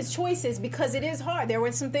in what his choice is because it is hard. There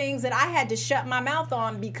were some things that I had to shut my mouth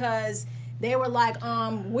on because they were like,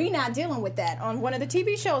 we not dealing with that. On one of the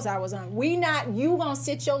TV shows I was on, you gonna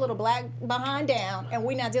sit your little black behind down, and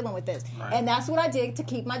we not dealing with this. Right. And that's what I did to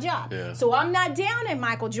keep my job. Yeah. So I'm not down in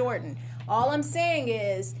Michael Jordan. All I'm saying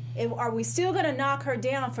is, are we still going to knock her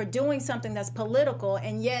down for doing something that's political,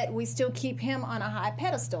 and yet we still keep him on a high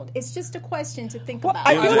pedestal? It's just a question to think about.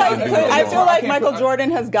 I feel like Michael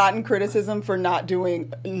Jordan has gotten criticism for not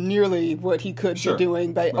doing nearly what he could be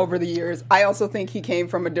doing over the years. I also think he came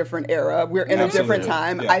from a different era. We're in a different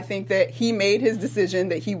time. Yeah. I think that he made his decision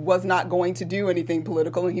that he was not going to do anything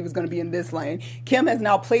political, and he was going to be in this lane. Kim has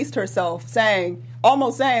now placed herself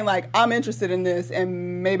almost saying, like, I'm interested in this,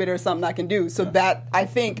 and maybe there's something I can do. So that, I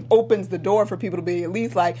think, opens the door for people to be at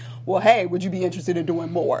least like, well, hey, would you be interested in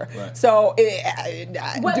doing more? Right. So, she's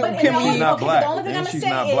not black. The only thing I'm going to say is,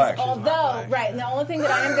 and the only thing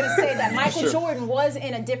that I am going to say that Michael Jordan was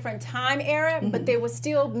in a different time era, but there were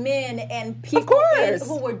still men and people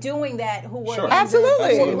who were doing that, who were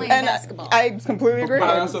absolutely playing basketball. I completely agree. But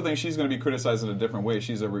I also think she's going to be criticized in a different way.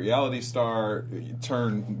 She's a reality star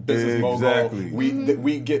turned business mogul.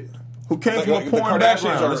 We get who came from a the porn Kardashians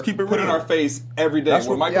background. Let's keep it put real. in our face every day.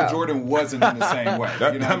 Where Michael Jordan wasn't in the same way.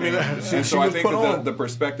 You know what I mean? And so I think that the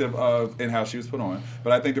perspective of and how she was put on,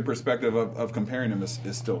 but I think the perspective of comparing them is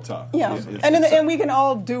still tough. Yeah, and we can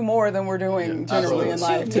all do more than we're doing generally in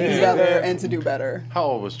life to do better and to do better. How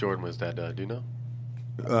old was Jordan? Was that? Do you know?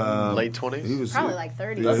 Late 20s? He was probably like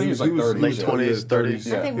 30s. I think he was like 30s. Late 20s, 30s.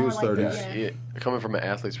 Yeah. I think more like 30s. Yeah. Coming from an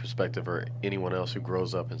athlete's perspective or anyone else who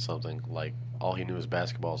grows up in something, like all he knew was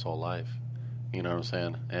basketball his whole life. You know what I'm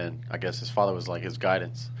saying? And I guess his father was like his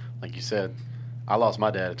guidance. Like you said, I lost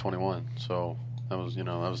my dad at 21, so that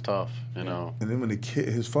was tough, you know. And then when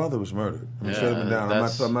his father was murdered. I mean, straight up and down.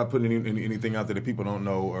 I'm not putting anything out there that people don't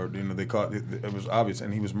know or, they caught it was obvious.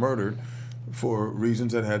 And he was murdered for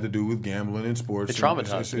reasons that had to do with gambling and sports. It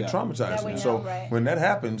traumatized him. It traumatized him. So when that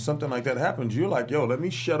happens, something like that happens, you're like, yo, let me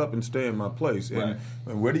shut up and stay in my place. And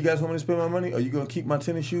where do you guys want me to spend my money? Are you going to keep my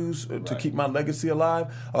tennis shoes to keep my legacy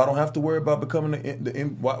alive? I don't have to worry about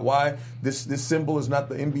becoming why this symbol is not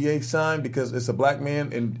the NBA sign because it's a black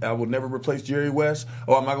man and I will never replace Jerry West.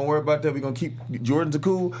 Oh, I'm not going to worry about that. We're going to keep Jordans are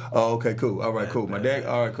cool. Oh, okay, cool. All right, cool. My dad,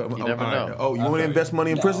 all right, cool. You never know. Oh, you want to invest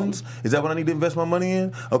money in prisons? Is that what I need to invest my money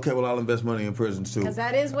in? Okay, well, I'll invest money in prisons too. Because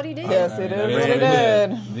that is what he did. Yes, it is what he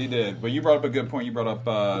did. He did. But you brought up a good point. You brought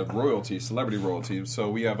up royalty, celebrity royalty. So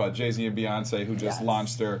we have Jay-Z and Beyonce who just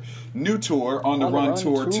launched their new tour, On the Run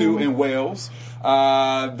Tour 2 in Wales.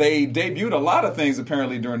 They debuted a lot of things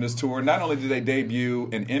apparently during this tour. Not only did they debut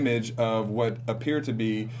an image of what appeared to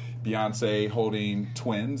be Beyonce holding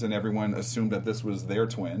twins, and everyone assumed that this was their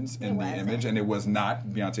twins in the image, and it was not.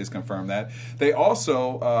 Beyonce's confirmed that. They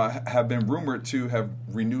also have been rumored to have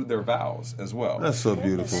renewed their vows as well. That's so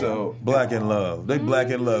beautiful. So black in love. They black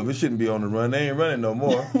in love. It shouldn't be on the run. They ain't running no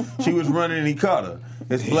more. She was running and he caught her.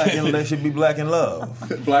 It's black and they should be black in love.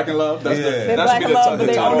 Black in love. That's Yeah. that should be the title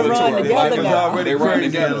of the tour. Black in love. Already They run crazy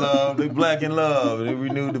together. in love. They black in love. They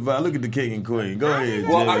renewed the vow. Look at the king and queen. Go ahead.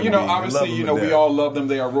 Well, Jerry. Love obviously, them to we death. all love them.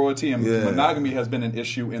 They are royalty, and Yeah. monogamy has been an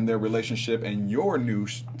issue in their relationship. And your new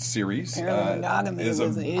series monogamy is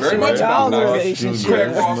was an issue very in much y'all's monogamy. relationship.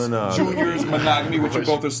 Craig Ross Monogamy. Jr.'s monogamy, which you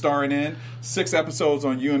both are starring in. 6 episodes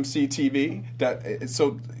on UMC TV.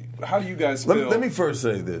 So, how do you guys feel? Let me first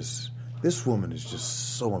say this. This woman is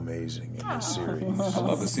just so amazing in this series. I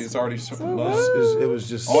love to see it's already It was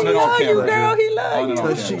just on and off camera. girl. He loves On and you. off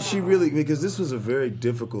But camera. she really, because this was a very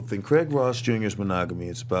difficult thing. Craig Ross Jr.'s monogamy.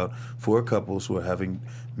 It's about 4 couples who are having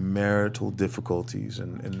marital difficulties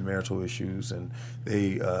and marital issues, and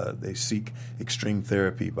they seek extreme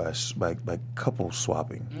therapy by couple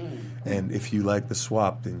swapping. And if you like the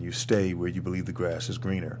swap, then you stay where you believe the grass is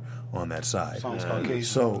greener on that side. Sounds Caucasian.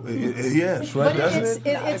 So yes, right? But Doesn't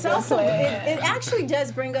it? it's also it actually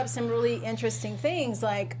does bring up some really interesting things.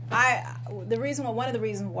 Like one of the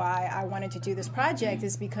reasons why I wanted to do this project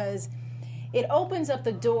is because it opens up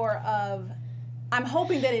the door of. I'm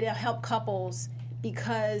hoping that it'll help couples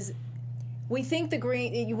because we think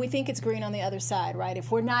it's green on the other side, right?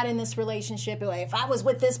 If we're not in this relationship, like if I was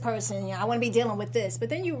with this person, I want to be dealing with this. But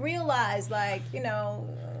then you realize,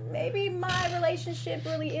 maybe my relationship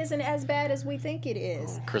really isn't as bad as we think it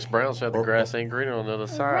is. Chris Brown said the grass ain't greener on the other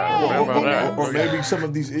side. Right. What about that? Or maybe some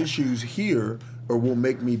of these issues here will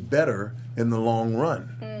make me better in the long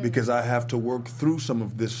run because I have to work through some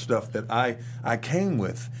of this stuff that I came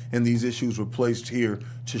with, and these issues were placed here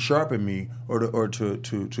to sharpen me or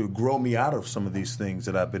to grow me out of some of these things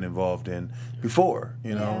that I've been involved in before.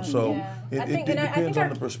 So it depends on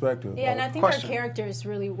the perspective. Yeah, and I think Question. our characters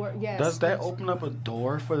really work. Yes. Does that open up a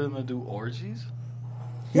door for them to do orgies?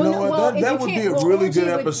 You know Well, what? well, if That you would be can't- a well, really orgy good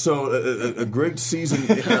would- episode, a great season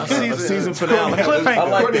finale. Cliffhanger. I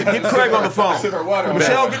like that. Get Craig on the phone. Sip her water.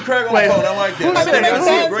 Michelle, get Craig on the phone. I like that. Who said That's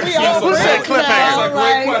that? a great We season all finale. friends now, That's a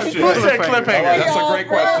great question. Who said cliffhanger? That's a great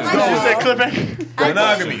question. Who said cliffhanger?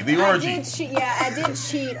 Monogamy, the orgy. I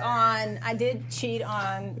did cheat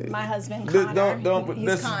on my husband, Don't- Connor. don't- He's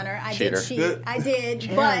this- Connor. I Cheater. did cheat. I did,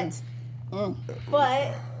 but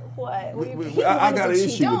what? He I wanted got to an cheat.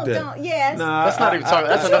 issue with that. Don't. Yes. Nah, That's not even talking.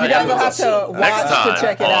 That's You another guys will have episode. to watch to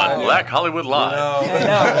check it out. Black Hollywood Live.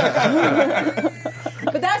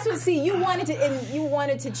 But that's what. See, you wanted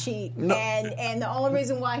to cheat, and the only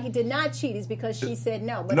reason why he did not cheat is because she said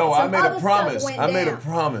no. But No, I some made other a stuff promise. went I made a down.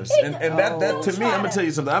 promise, and that to me, I'm gonna tell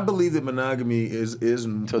you something. I believe that monogamy is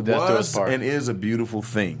Till death do us was part. and is a beautiful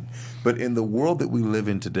thing. But in the world that we live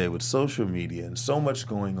in today, with social media and so much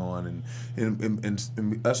going on,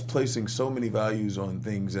 and us placing so many values on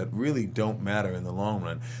things that really don't matter in the long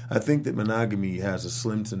run, I think that monogamy has a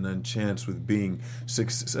slim to none chance with being a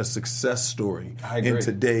success story I agree. in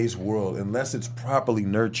today's world, unless it's properly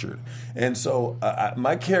nurtured. And so,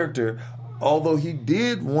 my character, although he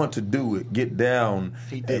did want to do it, get down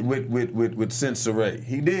with Sensory,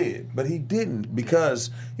 he did, but he didn't because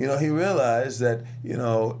he realized that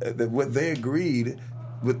that what they agreed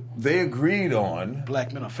on.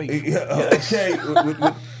 Black men are faithful. Okay,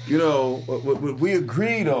 what we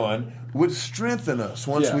agreed on would strengthen us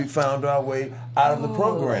once we found our way out of the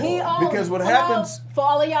program. Because what happens. For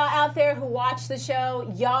all of y'all out there who watch the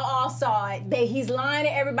show, y'all all saw it. He's lying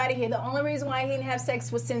to everybody here. The only reason why he didn't have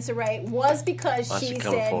sex with Sensory was because Why she she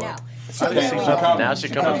coming said for no. him? So didn't see then that. Now she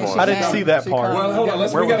coming for I us. didn't see that part. Well, hold on.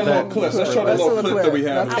 Where We got a was little that? clip. Let's show the little clip that we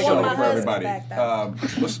have. Let's to take show a for look. everybody. Back though.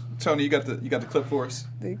 Tony, you got the clip for us.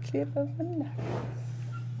 The kid of the night.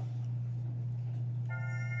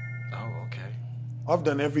 Oh, okay. I've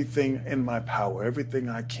done everything in my power, everything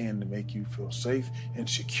I can to make you feel safe and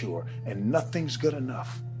secure, and nothing's good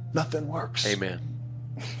enough. Nothing works. Amen.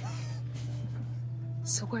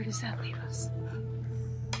 So where does that leave us?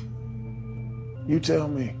 You tell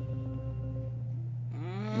me.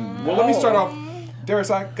 Well, let me start off.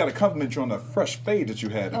 Darius, I got to compliment you on the fresh fade that you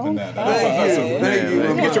had in that. Thank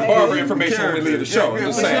you. Get your barber information when we leave the show. Yeah,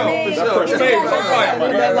 Just for saying. sure. That fresh fade was on fire, my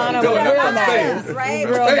That guy. lineup Feeling was that real fresh nice. fade. Right?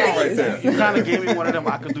 Real Fade nice. right there. You kind of gave me one of them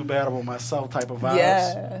I could do better with myself type of vibes.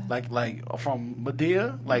 Yeah. Like from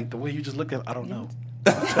Medea, like the way you just look at I don't know.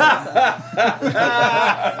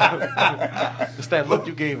 It's that look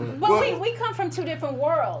you gave her. Well, we come from two different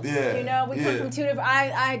worlds. Yeah, You know, we come yeah. from two different.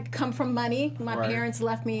 I come from money. My Right. parents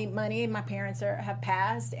left me money. My parents have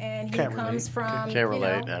passed, and he Can't comes relate. from. Can't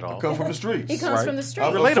relate you know, at all. Come from the streets. He comes from the streets.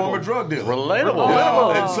 I'm a former drug dealer.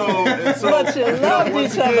 Relatable. And so But you loved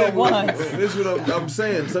once each other again, once. This is what I'm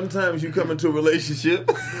saying. Sometimes you come into a relationship,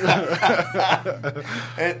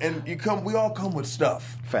 and we all come with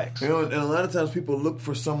stuff. Facts. You know, and a lot of times people look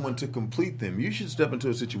for someone to complete them. You should step into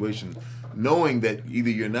a situation knowing that either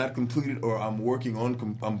you're not completed, or I'm working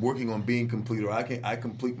on being complete, or I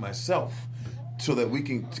complete myself, so that we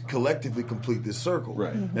can collectively complete this circle.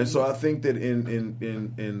 Right. And so I think that in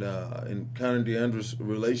Connor and Deandra's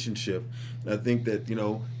relationship, I think that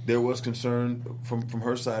there was concern from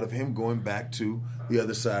her side of him going back to the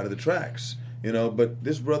other side of the tracks. But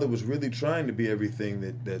this brother was really trying to be everything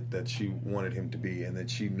that she wanted him to be, and that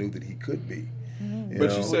she knew that he could be.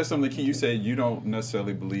 But you said something key. You said you don't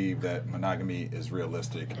necessarily believe that monogamy is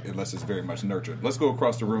realistic unless it's very much nurtured. Let's go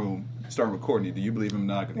across the room, starting with Courtney. Do you believe in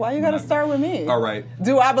monogamy? Why you got to start with me? All right.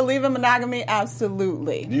 Do I believe in monogamy?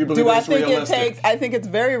 Absolutely. Do you believe I it's think realistic? it takes? I think it's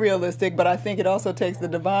very realistic, but I think it also takes the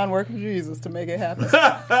divine work of Jesus to make it happen.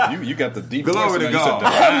 You got the deep Glory voice to in there. God.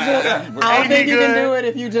 I don't think you can do it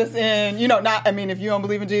if you just if you don't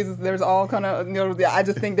believe in Jesus, there's all kind of, I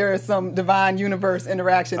just think there is some divine universe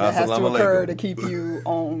interaction that has to Assalamu occur alaikum. to keep you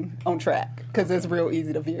on track, because it's real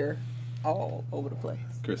easy to veer all over the place.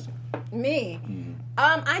 Kristen. Me.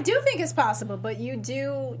 I do think it's possible, but you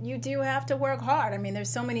do have to work hard. I mean, there's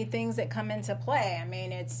so many things that come into play. I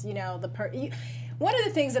mean, it's one of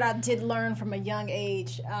the things that I did learn from a young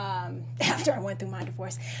age after I went through my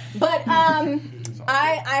divorce, but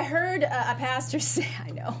I heard a pastor say,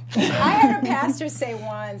 I heard a pastor say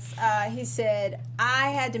once, he said,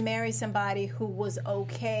 I had to marry somebody who was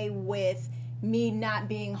okay with me not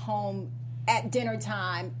being home at dinner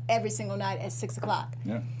time every single night at 6:00.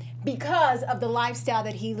 Yeah. Because of the lifestyle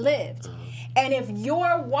that he lived. And if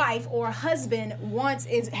your wife or husband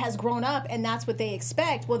has grown up and that's what they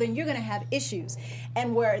expect, well, then you're going to have issues.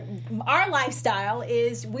 And where our lifestyle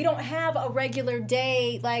is, we don't have a regular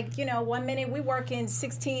day. Like, 1 minute we work in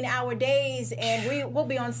 16-hour days, and we'll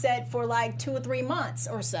be on set for like 2 or 3 months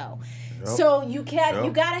or so. Yep. So you got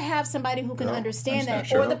to have somebody who can understand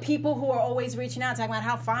that, or the people who are always reaching out, talking about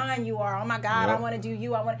how fine you are. Oh my God, I want to do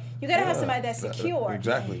you. You got to have somebody that's secure.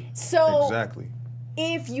 Exactly. So exactly.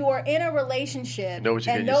 If you are in a relationship, you know what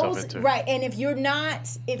you're getting yourself into. Right, and if you're not,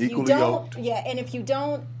 if Equally you don't, yoked. and if you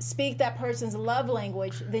don't speak that person's love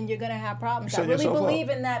language, then you're going to have problems. I really yourself believe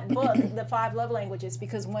up. in that book, The 5 Love Languages,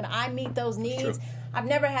 because when I meet those needs, I've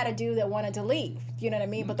never had a dude that wanted to leave. You know what I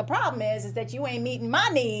mean? But the problem is that you ain't meeting my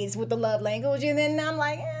needs with the love language, and then I'm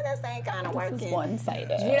like, this ain't kind of working. This is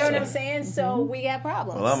one-sided. You know what I'm saying? So we got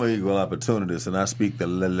problems. Well, I'm an equal opportunist, and I speak the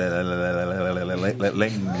lingo.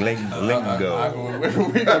 We're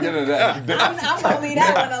going to get into that. I'm going to leave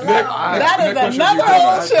that one alone. That is another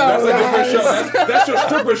whole show. That's a different show. That's your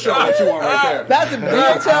stripper show that you want right there. That's a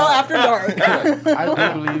BHL after dark.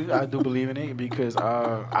 I do believe in it, because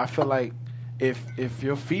I feel like if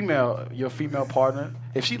your female partner,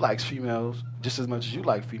 if she likes females just as much as you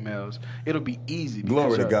like females, it'll be easy.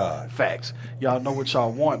 Glory to God. Facts. Y'all know what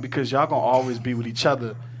y'all want, because y'all gonna always be with each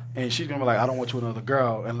other. And she's gonna be like, I don't want you with another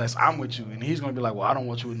girl unless I'm with you. And he's gonna be like, well, I don't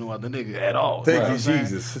want you with no other nigga at all. Thank know you, what I'm saying?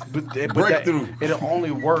 Jesus. But Breakthrough. it'll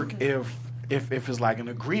only work if it's like an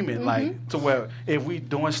agreement, like to where if we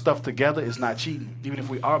doing stuff together, it's not cheating. Even if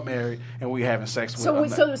we are married and we having sex with. So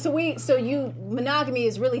monogamy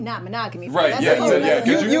is really not monogamy. Right? That's Yeah. what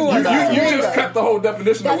You just cut the whole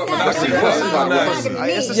definition of what monogamy was.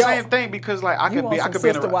 It's the same thing, because like I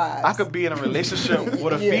could be in a relationship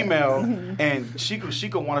with a female, and she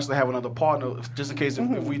could want us to have another partner just in case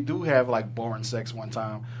if we do have like boring sex one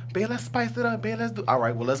time. Babe, let's spice it up. Babe, let's do. All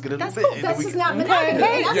right, well, let's get into That's it. cool. That's just not monogamy.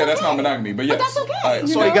 Yeah, that's not monogamy, but yes. But that's okay. All right,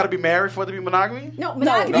 So you got to be married for it to be monogamy? No,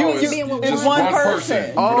 monogamy No, is being with just one one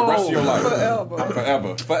person for the rest of your life.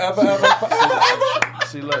 Forever.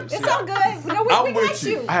 See, look. It's all good. No, we got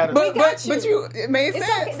you. But you, it made It's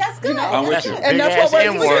sense. okay. That's good. I'm with you. And that's what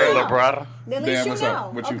we're word, doing. LeBron. At least Dan, you what's know.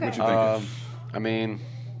 up? What you Okay. thinking? I mean,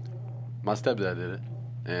 my stepdad did it,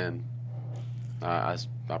 and I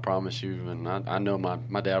promise you, and I know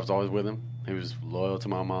my dad was always with him. He was loyal to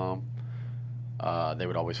my mom. They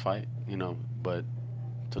would always fight, but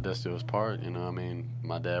till death do us part, I mean,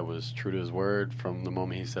 my dad was true to his word from the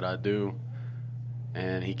moment he said I do.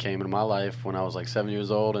 And he came into my life when I was like 7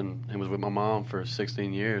 years old and was with my mom for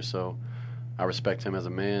 16 years. So I respect him as a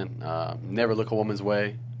man. Never look a woman's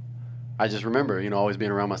way. I just remember, always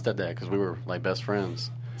being around my stepdad because we were like best friends.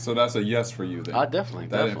 So that's a yes for you then. Definitely.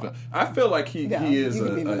 I feel like he is you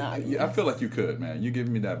can be monogamous. I feel like you could, man. You give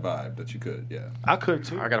me that vibe that you could. Yeah. I could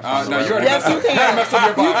too. I gotta find Now you already Yes, you can. messed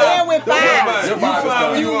up your vibe. You can with five. Your vibe is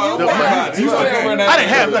done. You You stay over in that. I didn't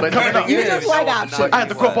have nothing coming up. You just like options. I had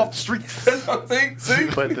to grow up off the streets. See?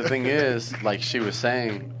 But the thing is, like she was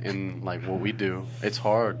saying, in like what we do, it's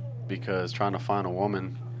hard because trying to find a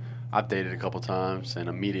woman. I've dated a couple times, and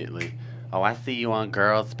immediately, I see you on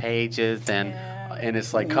girls' pages, and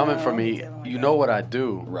it's like coming from me. You know what I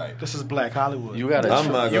do, right? This is Black Hollywood. You gotta. I'm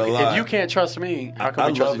not gonna lie. If you can't trust me, how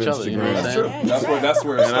can we trust each other? You know what I'm That's saying? true. That's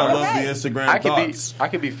where. It And I love starts. the Instagram thoughts. I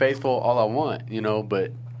can be faithful all I want,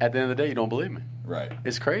 but at the end of the day, you don't believe me. Right.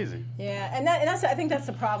 It's crazy. Yeah, and that's I think that's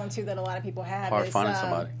the problem too that a lot of people have. Hard is, finding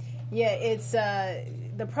somebody. Yeah, it's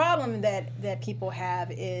the problem that people have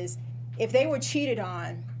is if they were cheated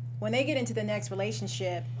on, when they get into the next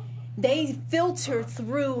relationship, they filter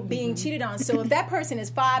through being cheated on. So if that person is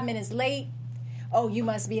 5 minutes late, oh, you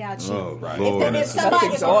must be out cheating. Oh, right. If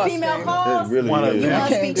a female calls, It really is. you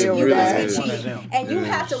must be cheating. You must be It cheating. And you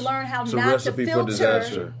have to learn how It's a not to recipe for filter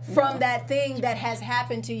disaster. from that thing that has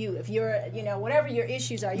happened to you. If you're, whatever your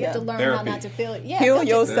issues are, you have to learn how not to feel it. Yeah, Heal filter.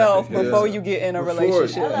 yourself Yeah. before you get in a Before,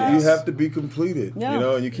 relationship. You have to be completed,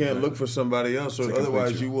 Yeah. and you can't look for somebody else, or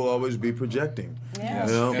otherwise you will always be projecting. Yeah.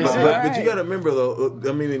 But you got to remember, though.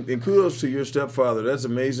 I mean, and kudos to your stepfather. That's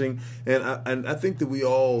amazing, and I think that we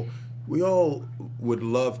all would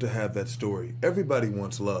love to have that story. Everybody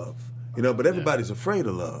wants love, but everybody's afraid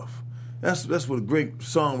of love. That's what a great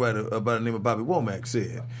songwriter by the name of Bobby Womack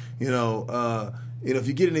said. If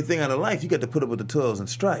you get anything out of life, you got to put up with the toils and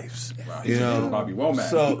strifes. Wow, Bobby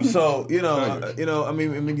Womack. So I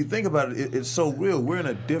mean, when you think about it, it's so real. We're in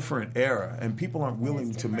a different era, and people aren't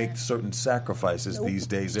willing to make certain sacrifices these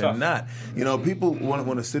days. They're not. People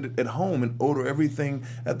want to sit at home and order everything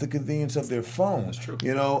at the convenience of their phone. That's true.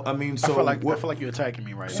 I mean, so I feel like you're attacking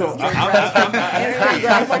me right so now. I'm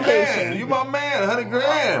you my man,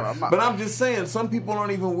 $100,000. But I'm just saying, some people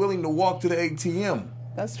aren't even willing to walk to the ATM.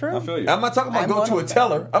 That's true. I feel you. I'm not talking about go to a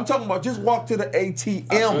teller. I'm talking about just walk to the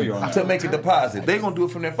ATM to make a deposit. They're going to do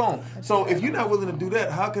it from their phone. So if you're not willing to do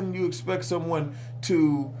that, how can you expect someone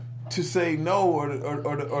to say no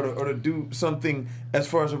or to do something as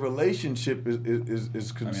far as a relationship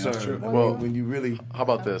is concerned? that's true. When you really... How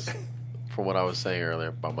about this? From what I was saying earlier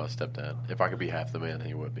about my stepdad, if I could be half the man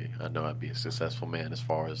he would be, I know I'd be a successful man as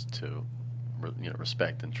far as to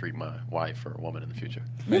respect and treat my wife or a woman in the future.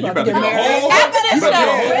 Man, you about to get a whole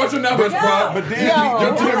bunch of numbers, bro. But then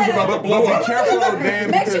your Tim's about to blow up. Be careful,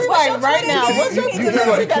 Dan, because right now, what's your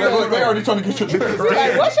They already trying to get your Twitter.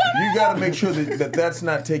 you got to make sure that that's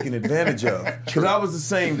not taken advantage of. Because I was the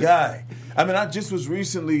same guy. I mean, I just was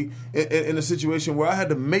recently in a situation where I had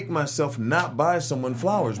to make myself not buy someone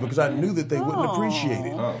flowers because I knew that they wouldn't appreciate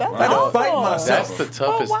it. I had to fight myself. That's the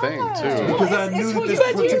toughest thing, too. Because I knew that this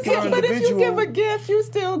particular But if you individual... give a gift, you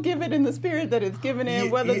still give it in the spirit that it's given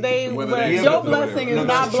in, whether Yeah, your but- blessing is no, not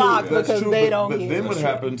that's true. blocked That's because true, they but- don't But give. then what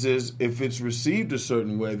happens is, if it's received a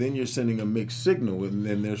certain way, then you're sending a mixed signal, and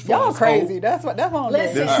then there's Y'all false crazy. hope. That's what I'm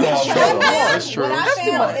Listen, That's true. what I That's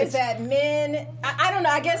too found much. is that men, I don't know,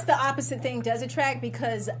 I guess the opposite thing does attract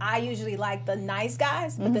because I usually like the nice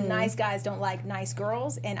guys, but the nice guys don't like nice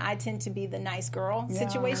girls, and I tend to be the nice girl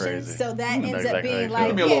situation. Crazy. So that I know ends up exactly being how like, you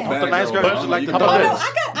Give me a little bad The nice girl, girls bro. like You the can- Oh, no, dollars.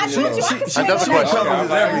 I told you I could Another change question.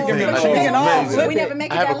 that. Give me a Take it off. But Flip we it. never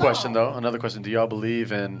make it I have that a question long. though. Another question: do y'all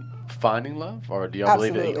believe in finding love, or do y'all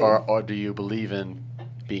believe in, Absolutely. or do you believe in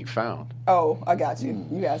being found? Oh, I got you.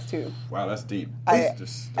 You guys too. Wow, that's deep.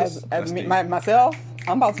 As me, myself,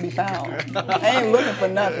 I'm about to be found. I ain't looking for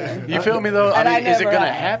nothing. You feel me though? And I mean, I is it never gonna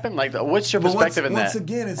have. happen? Like, what's your But perspective in once that?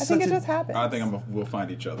 again, it's I think such it a... just happens. I think we'll find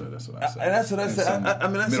each other. That's what I say. And that's what I In said. some I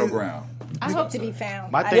mean, I middle said- ground. I hope to be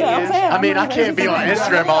found. My thing Yeah, I'm is, saying. I mean, I can't be on Right.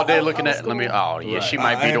 Instagram all day looking at. Let me. Oh yeah, she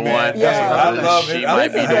might be the one. Yeah. I love it. She I might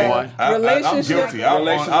be listen, the one. I'm Relationship- guilty.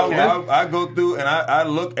 I go through and I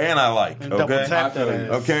look and I like. double Okay. tap that ass.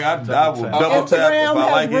 Okay. I will double tap if Instagram I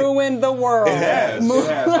has like it. ruined the world. It has. Move-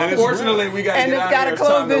 It has. And it's Unfortunately, we got to And get it's out gotta here. close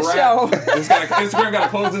Time to this wrap. show. Instagram got to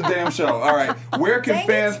close this damn show. All right. Where can Dang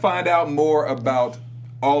fans it. find out more about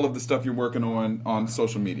all of the stuff you're working on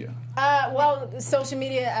social media? Well, social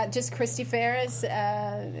media, just Christy Ferris.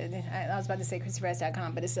 I was about to say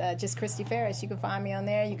ChristyFerris.com, but it's just Christy Ferris. You can find me on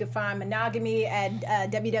there. You can find Monogamy at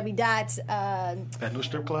www. that new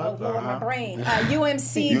strip club. Lord, my brain.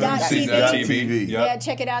 UMC.tv. UMC.tv. Yeah,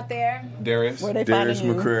 check it out there. Darius. Where they Darius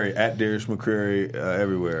finding you? McCrary at Darius McCrary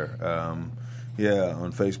everywhere. On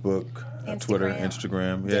Facebook, Twitter,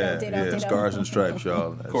 Instagram. Ditto. Scars and Stripes,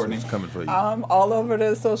 y'all. Courtney. It's coming for you. All over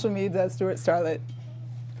the social media at Stuart Starlet.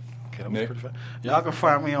 Okay, that was Nick? pretty fast. Y'all can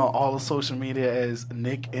find me on all the social media as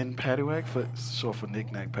Nick N Paddywhack, short for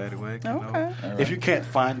Nick Nack Paddywhack. You know? All right. If you can't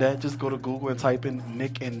find that, just go to Google and type in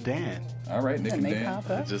Nick and Dan. All right, Nick and Dan.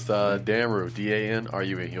 Just Danru,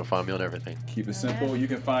 DANRUE. You'll find me on everything. Keep it simple. You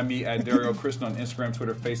can find me at Dario Christian on Instagram,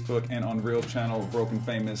 Twitter, Facebook, and on Real Channel Broken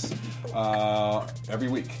Famous every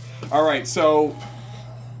week. All right, so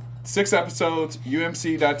 6 episodes,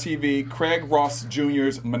 UMC.TV, Craig Ross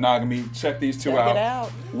Jr.'s Monogamy. Check these two Check out. it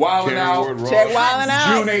out. Wildin' Out. Check Wildin'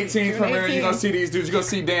 Out. June 18th premiere. You're going to see these dudes. You're going to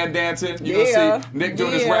see Dan dancing. You're going to see Nick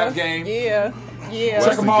doing his rap game. Yeah.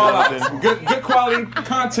 Check them all out. Good quality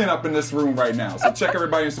content up in this room right now. So check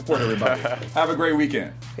everybody and support everybody. Have a great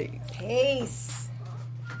weekend. Peace.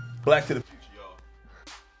 Black to the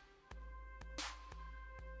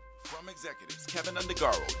From executives Kevin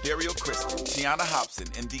Undergaro, Dario Christian, Tiana Hobson,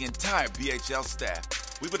 and the entire BHL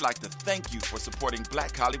staff, we would like to thank you for supporting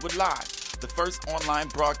Black Hollywood Live, the first online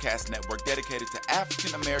broadcast network dedicated to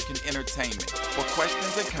African American entertainment. For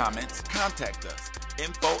questions and comments, contact us.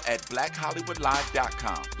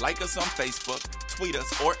 info@blackhollywoodlive.com. Like us on Facebook, tweet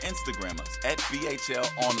us, or Instagram us at BHL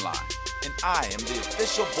Online. And I am the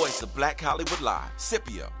official voice of Black Hollywood Live,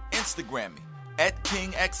 Scipio. Instagram me at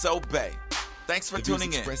KingXOBay. Thanks for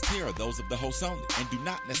tuning in. The views expressed here are those of the host only and do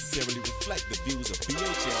not necessarily reflect the views of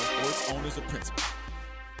BHL or its owners or principals.